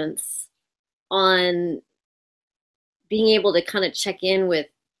vigilance on being able to kind of check in with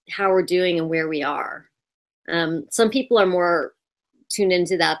how we're doing and where we are. Some people are more tuned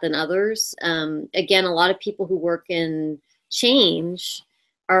into that than others. Again, a lot of people who work in change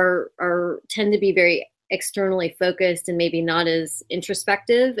tend to be very externally focused and maybe not as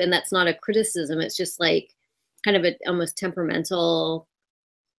introspective. And that's not a criticism. It's just like kind of a almost temperamental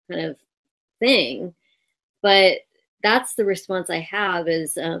kind of thing. But that's the response I have,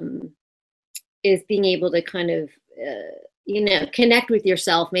 is being able to kind of you know, connect with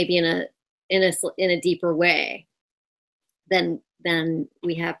yourself maybe in a deeper way than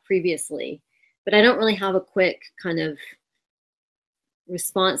we have previously. But I don't really have a quick kind of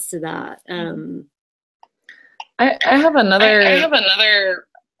response to that. I have another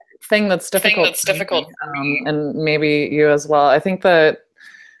thing that's difficult, and maybe you as well. I think that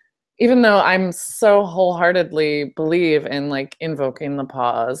even though I'm so wholeheartedly believe in like invoking the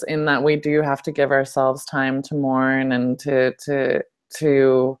pause, in that we do have to give ourselves time to mourn and to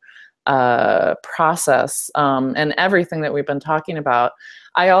process and everything that we've been talking about,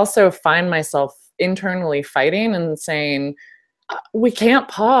 I also find myself internally fighting and saying, we can't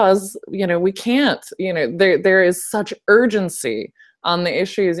pause, you know, we can't, you know, there is such urgency on the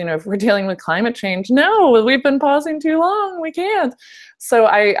issues, you know, if we're dealing with climate change, no, we've been pausing too long, we can't. So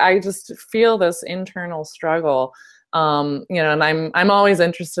I just feel this internal struggle, you know, and I'm always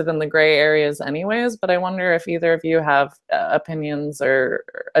interested in the gray areas anyways, but I wonder if either of you have opinions or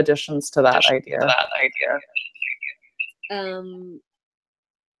additions to that idea.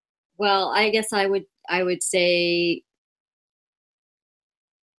 Well, I guess I would say,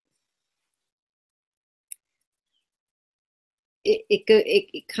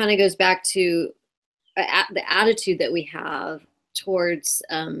 it kind of goes back to the attitude that we have towards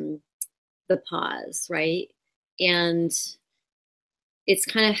the pause, right? And it's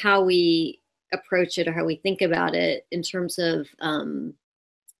kind of how we approach it or how we think about it in terms of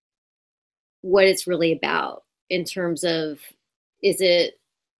what it's really about, in terms of, is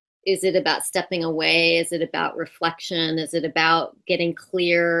it about stepping away? Is it about reflection? Is it about getting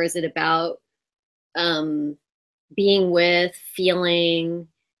clear? Is it about being with, feeling?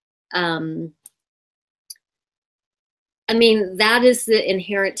 I mean, that is the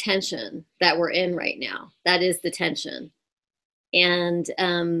inherent tension that we're in right now. That is the tension. And,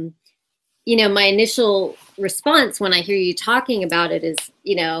 you know, my initial response when I hear you talking about it is,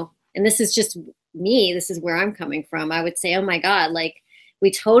 you know, and this is just me, this is where I'm coming from. I would say, oh my God, like,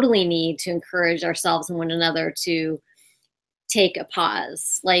 we totally need to encourage ourselves and one another to take a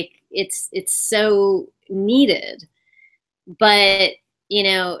pause. Like, it's so needed. But, you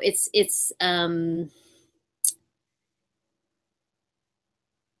know,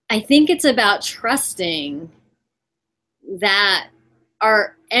 I think it's about trusting that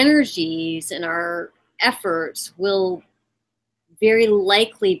our energies and our efforts will very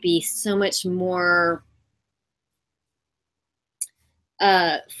likely be so much more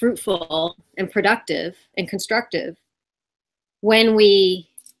fruitful and productive and constructive when we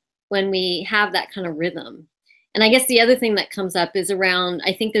have that kind of rhythm. And I guess the other thing that comes up is around,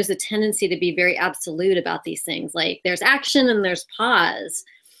 I think there's a tendency to be very absolute about these things. Like, there's action and there's pause.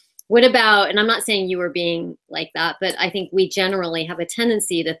 What about, and I'm not saying you were being like that, but I think we generally have a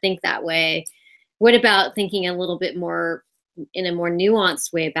tendency to think that way. What about thinking a little bit more in a more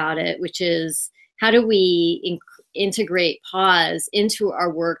nuanced way about it, which is, how do we integrate pause into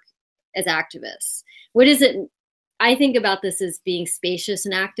our work as activists? What is it? I think about this as being spacious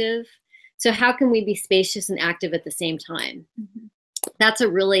and active. So how can we be spacious and active at the same time? Mm-hmm. That's a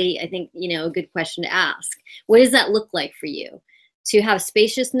really, I think, you know, a good question to ask. What does that look like for you? To have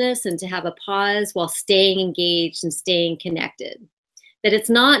spaciousness and to have a pause while staying engaged and staying connected. That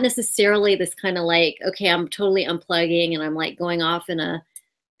it's not necessarily this kind of like, okay, I'm totally unplugging and I'm like going off in a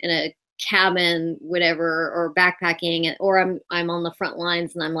cabin, whatever, or backpacking, or I'm on the front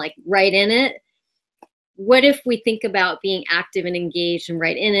lines and I'm like right in it. What if we think about being active and engaged and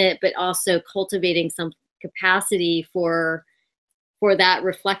right in it, but also cultivating some capacity for that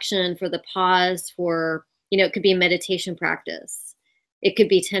reflection, for the pause, for, you know, it could be a meditation practice. It could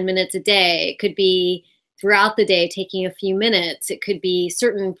be 10 minutes a day. It could be throughout the day, taking a few minutes. It could be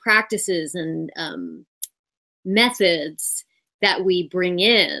certain practices and methods that we bring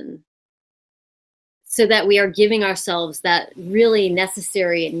in so that we are giving ourselves that really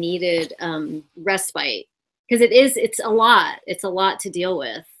necessary and needed respite. Because it's a lot to deal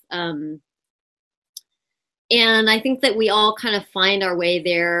with. And I think that we all kind of find our way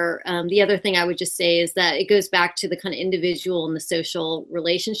there. The other thing I would just say is that it goes back to the kind of individual and the social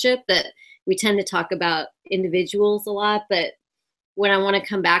relationship, that we tend to talk about individuals a lot, but what I want to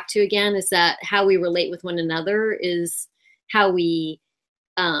come back to again is that how we relate with one another is how we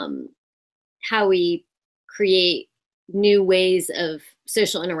create new ways of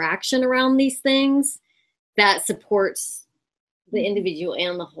social interaction around these things that supports the individual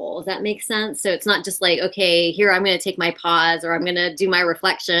and the whole. Does that make sense? So it's not just like, okay, here I'm going to take my pause or I'm going to do my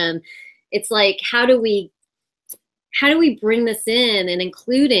reflection. It's like, how do we bring this in, and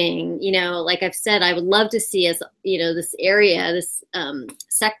including, you know, like I've said, I would love to see us, you know, this area, this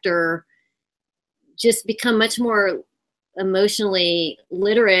sector just become much more emotionally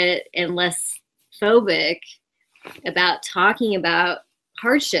literate and less phobic about talking about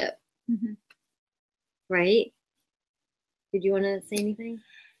hardship. Mm-hmm. Right? Did you want to say anything?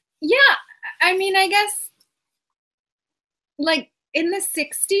 Yeah, I mean, I guess like in the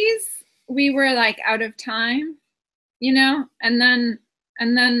 60s, we were like out of time, you know, and then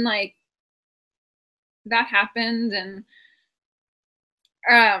like that happened, and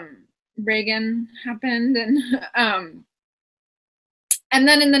Reagan happened, and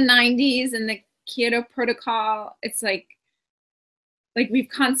then in the 90s and the Kyoto Protocol, it's like we've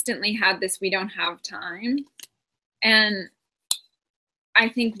constantly had this, we don't have time. And I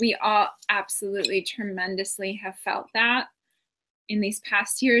think we all absolutely tremendously have felt that in these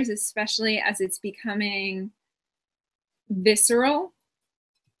past years, especially as it's becoming visceral,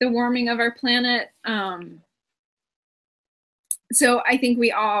 the warming of our planet. So I think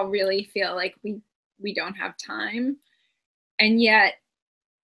we all really feel like we don't have time. And yet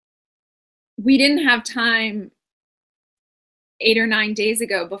we didn't have time 8 or 9 days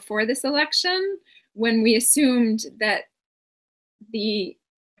ago before this election, when we assumed that the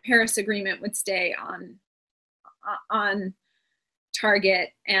Paris Agreement would stay on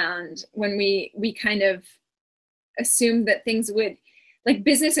target, and when we kind of assumed that things would, like,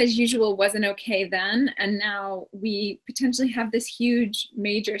 business as usual wasn't okay then, and now we potentially have this huge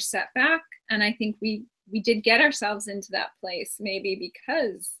major setback. And I think we did get ourselves into that place, maybe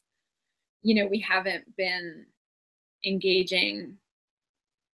because, you know, we haven't been engaging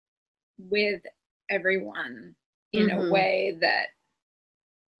with everyone in a way that,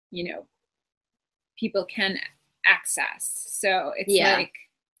 you know, people can access. So it's like,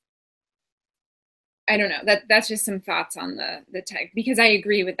 I don't know, that's just some thoughts on the tech, because I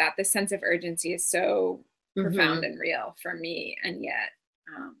agree with that. The sense of urgency is so profound and real for me, and yet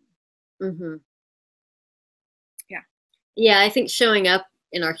yeah, I think showing up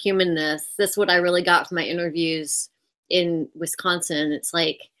in our humanness, that's what I really got from my interviews in Wisconsin. It's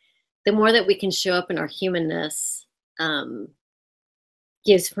like, the more that we can show up in our humanness,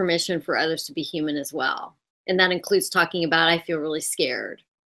 gives permission for others to be human as well. And that includes talking about, I feel really scared,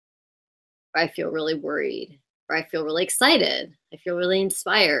 or I feel really worried, or I feel really excited, I feel really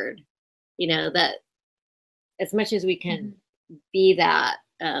inspired. You know, that as much as we can be that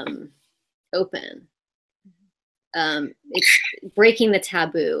open, it's breaking the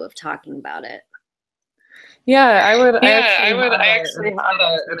taboo of talking about it. Yeah, I actually had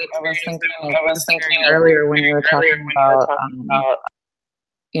I was thinking earlier when you were talking about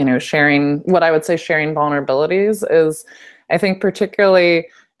you know, sharing, what I would say sharing vulnerabilities is, I think particularly,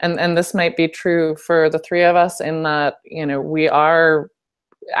 and this might be true for the three of us, in that, you know, we are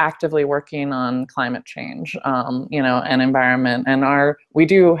actively working on climate change, you know, and environment, and we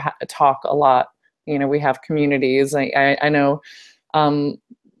do talk a lot. You know, we have communities. I know,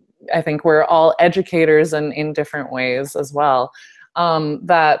 I think we're all educators in different ways as well.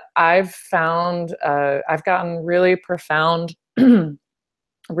 That I've found, I've gotten really profound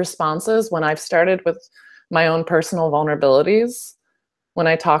responses when I've started with my own personal vulnerabilities, when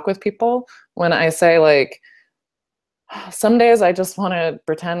I talk with people, when I say like, some days I just want to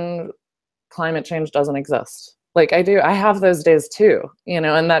pretend climate change doesn't exist. Like I have those days too, you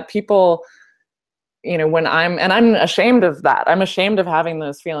know, and that people, you know, and I'm ashamed of that. I'm ashamed of having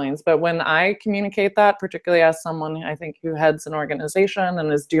those feelings. But when I communicate that, particularly as someone I think who heads an organization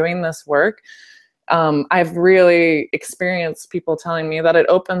and is doing this work, I've really experienced people telling me that it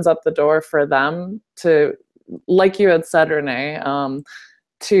opens up the door for them to, like you had said, Renee,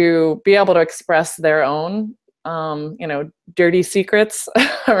 to be able to express their own, you know, dirty secrets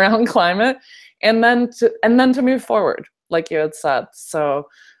around climate, and then to move forward, like you had said. So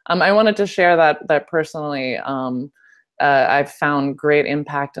I wanted to share that personally. I've found great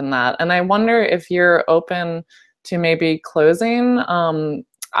impact in that, and I wonder if you're open to maybe closing.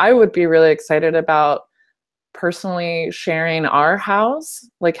 I would be really excited about personally sharing our hows,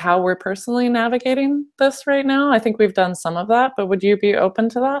 like how we're personally navigating this right now. I think we've done some of that, but would you be open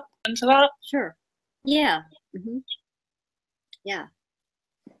to that? Sure. Yeah. Yeah.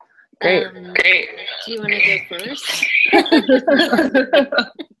 Great. Great. Do you want to go first?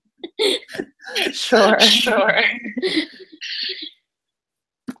 Sure.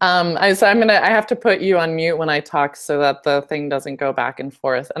 I have to put you on mute when I talk so that the thing doesn't go back and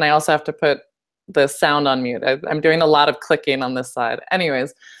forth. And I also have to put the sound on mute. I'm doing a lot of clicking on this side.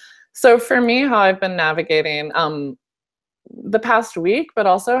 Anyways, so for me, how I've been navigating the past week, but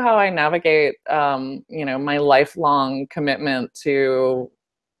also how I navigate, you know, my lifelong commitment to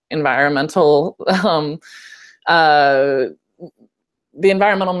environmental, the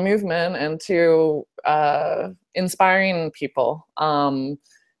environmental movement, and to inspiring people,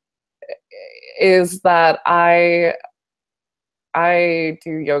 is that I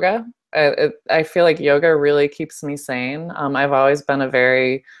do yoga. I feel like yoga really keeps me sane. I've always been a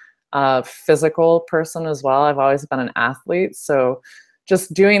very physical person as well. I've always been an athlete. So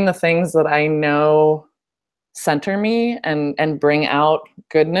just doing the things that I know center me and bring out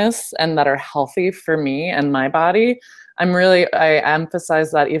goodness and that are healthy for me and my body, I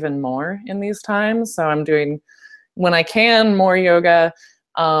emphasize that even more in these times. So I'm doing, when I can, more yoga,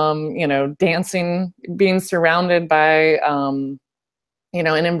 you know, dancing, being surrounded by, you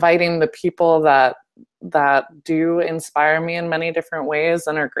know, and inviting the people that do inspire me in many different ways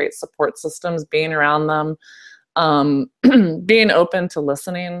and are great support systems, being around them, being open to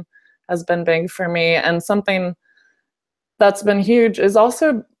listening has been big for me. And something that's been huge is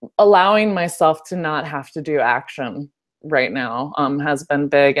also allowing myself to not have to do action right now, has been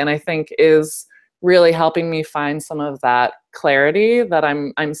big, and I think is really helping me find some of that clarity that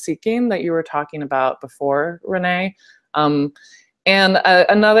I'm seeking, that you were talking about before, Renee. And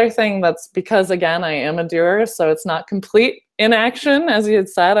another thing that's, because again, I am a doer, so it's not complete inaction, as you had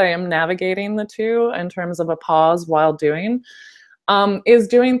said, I am navigating the two in terms of a pause while doing, is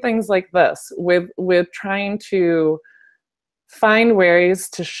doing things like this, with trying to find ways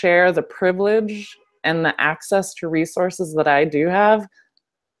to share the privilege and the access to resources that I do have,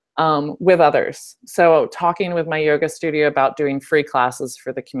 with others. So talking with my yoga studio about doing free classes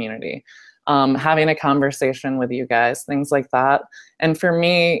for the community, having a conversation with you guys, things like that. And for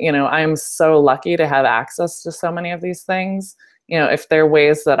me, you know, I'm so lucky to have access to so many of these things. You know, if there are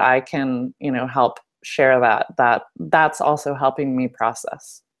ways that I can, you know, help share that's also helping me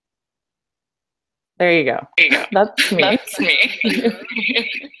process. There you go. That's me. That's me.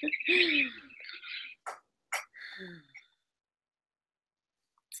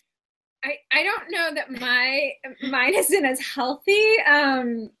 I don't know that mine isn't as healthy.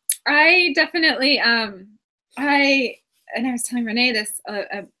 I definitely, and I was telling Renee this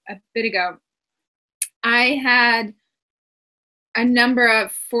a bit ago, I had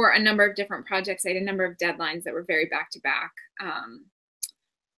for a number of different projects, I had a number of deadlines that were very back to back,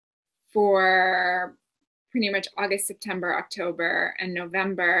 for pretty much August, September, October, and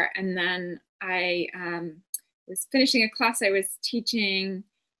November. And then I was finishing a class I was teaching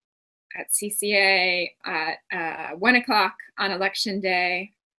at CCA at 1 o'clock on election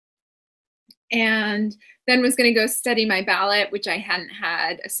day, and then was going to go study my ballot, which I hadn't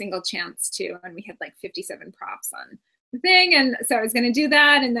had a single chance to, and we had like 57 props on the thing, and so I was going to do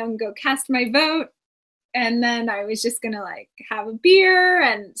that and then go cast my vote, and then I was just going to like have a beer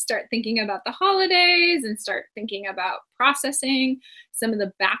and start thinking about the holidays and start thinking about processing some of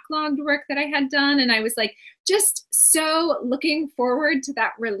the backlogged work that I had done. And I was like just so looking forward to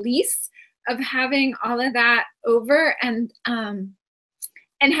that release of having all of that over, and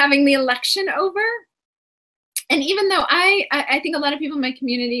having the election over. And even though I think a lot of people in my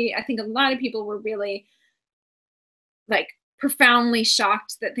community, I think a lot of people were really like profoundly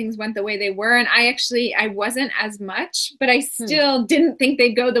shocked that things went the way they were. And I wasn't as much, but I still didn't think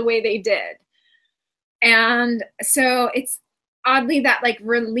they'd go the way they did. And so it's oddly that like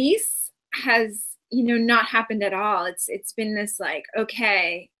release has, you know, not happened at all. It's been this like,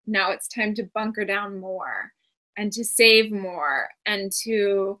 okay, now it's time to bunker down more and to save more and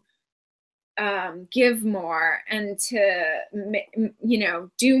to give more and to, you know,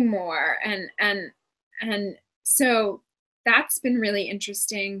 do more. And so that's been really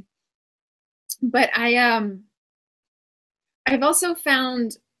interesting. But I've also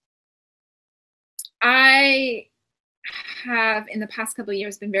found I have in the past couple of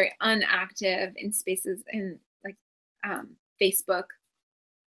years been very unactive in spaces in like Facebook.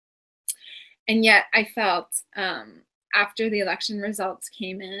 And yet I felt after the election results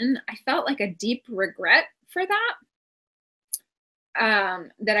came in, I felt like a deep regret for that,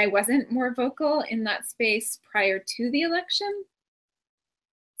 that I wasn't more vocal in that space prior to the election.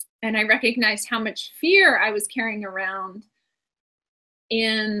 And I recognized how much fear I was carrying around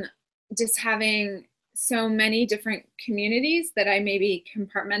in just having so many different communities that I maybe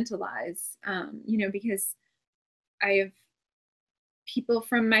compartmentalize, you know, because I have people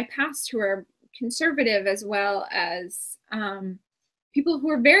from my past who are conservative as well as people who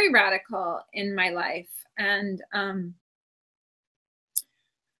are very radical in my life. And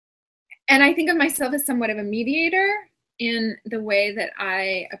I think of myself as somewhat of a mediator in the way that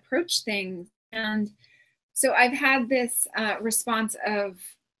I approach things. And so I've had this response of,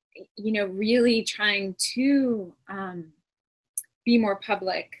 you know, really trying to be more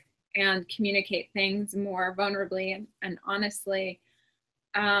public and communicate things more vulnerably and honestly.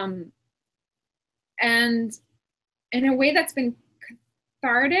 And in a way that's been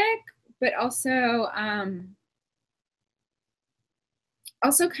cathartic, but also kind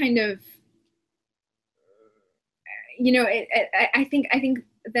of, you know, I think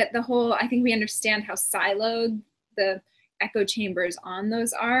that I think we understand how siloed the echo chambers on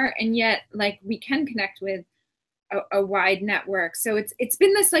those are, and yet like we can connect with a wide network. So it's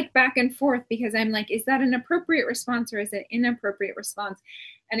been this like back and forth, because I'm like, is that an appropriate response or is it inappropriate response?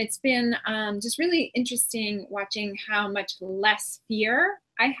 And it's been just really interesting watching how much less fear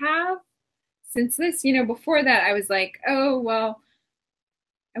I have since this. You know, before that I was like, oh well,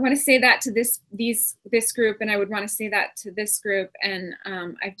 I want to say that to this group, and I would want to say that to this group, and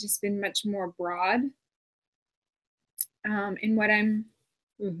I've just been much more broad in what I'm,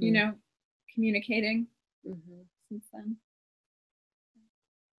 you know, communicating since then.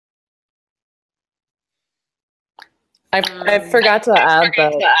 I forgot to add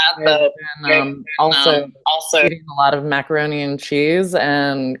that also eating a lot of macaroni and cheese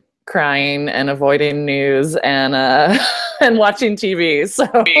and crying and avoiding news and and watching TV. So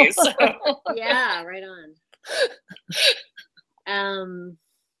yeah, right on.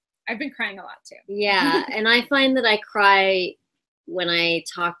 I've been crying a lot too. Yeah, and I find that I cry when I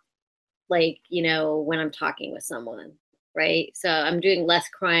talk, like, you know, when I'm talking with someone, right? So I'm doing less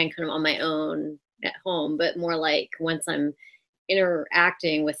crying kind of on my own at home, but more like once I'm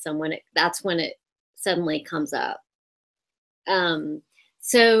interacting with someone, that's when it suddenly comes up.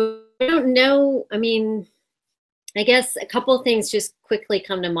 So I don't know. I mean, I guess a couple of things just quickly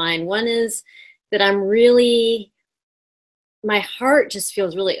come to mind. One is that my heart just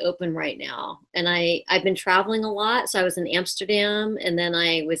feels really open right now. And I've been traveling a lot. So I was in Amsterdam, and then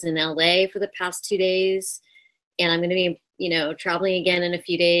I was in LA for the past 2 days, and I'm going to be, you know, traveling again in a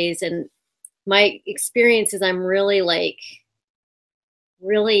few days. And my experience is I'm really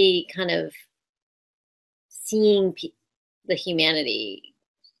kind of seeing the humanity,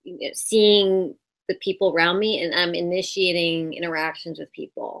 you know, seeing the people around me, and I'm initiating interactions with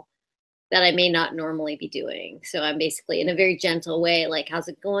people that I may not normally be doing. So I'm basically in a very gentle way, like, how's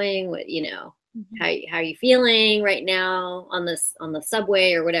it going? What, you know, how are you feeling right now on the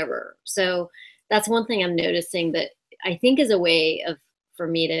subway or whatever. So that's one thing I'm noticing that I think is a way for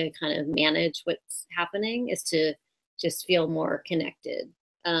me to kind of manage what's happening, is to just feel more connected.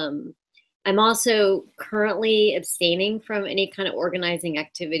 I'm also currently abstaining from any kind of organizing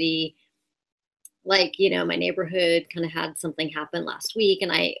activity. Like, you know, my neighborhood kind of had something happen last week,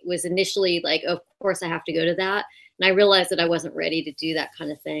 and I was initially like, of course I have to go to that. And I realized that I wasn't ready to do that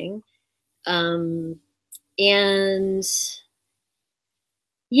kind of thing. And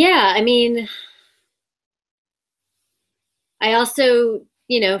yeah, I mean, I also,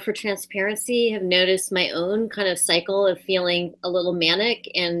 you know, for transparency, have noticed my own kind of cycle of feeling a little manic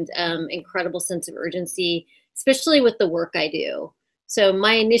and incredible sense of urgency, especially with the work I do. So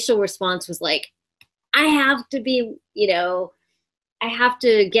my initial response was like, I have to be, you know, I have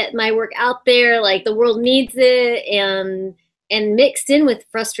to get my work out there, like the world needs it. And and mixed in with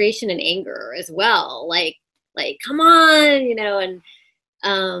frustration and anger as well. Like, come on, you know, and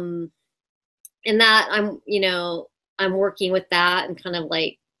that I'm working with that and kind of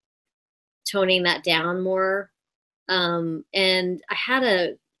like toning that down more. And I had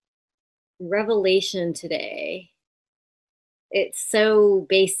a revelation today. It's so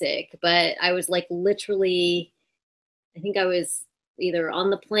basic, but I was like literally, I think I was either on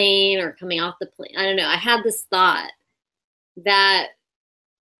the plane or coming off the plane. I don't know. I had this thought that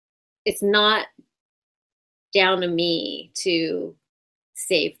it's not down to me to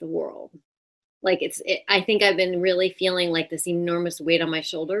save the world. Like I think I've been really feeling like this enormous weight on my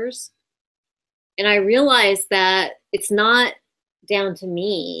shoulders. And I realized that it's not down to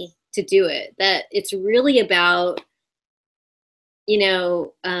me to do it, that it's really about, you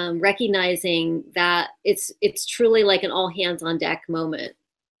know, recognizing that it's truly like an all hands on deck moment.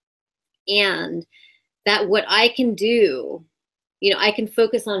 And that what I can do, you know, I can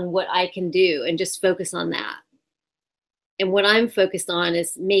focus on what I can do and just focus on that. And what I'm focused on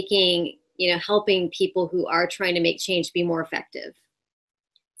is making, you know, helping people who are trying to make change be more effective.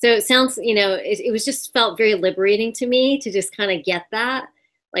 So it sounds, you know, it was just felt very liberating to me to just kind of get that.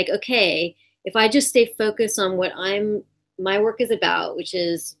 Like, okay, if I just stay focused on what my work is about, which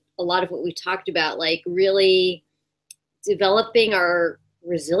is a lot of what we talked about, like really developing our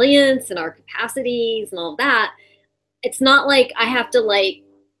resilience and our capacities and all that, it's not like I have to like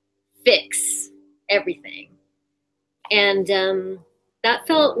fix everything. And that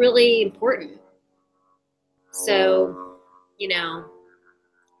felt really important. So, you know,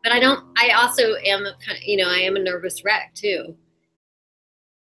 but I also am kind of, you know, I am a nervous wreck too.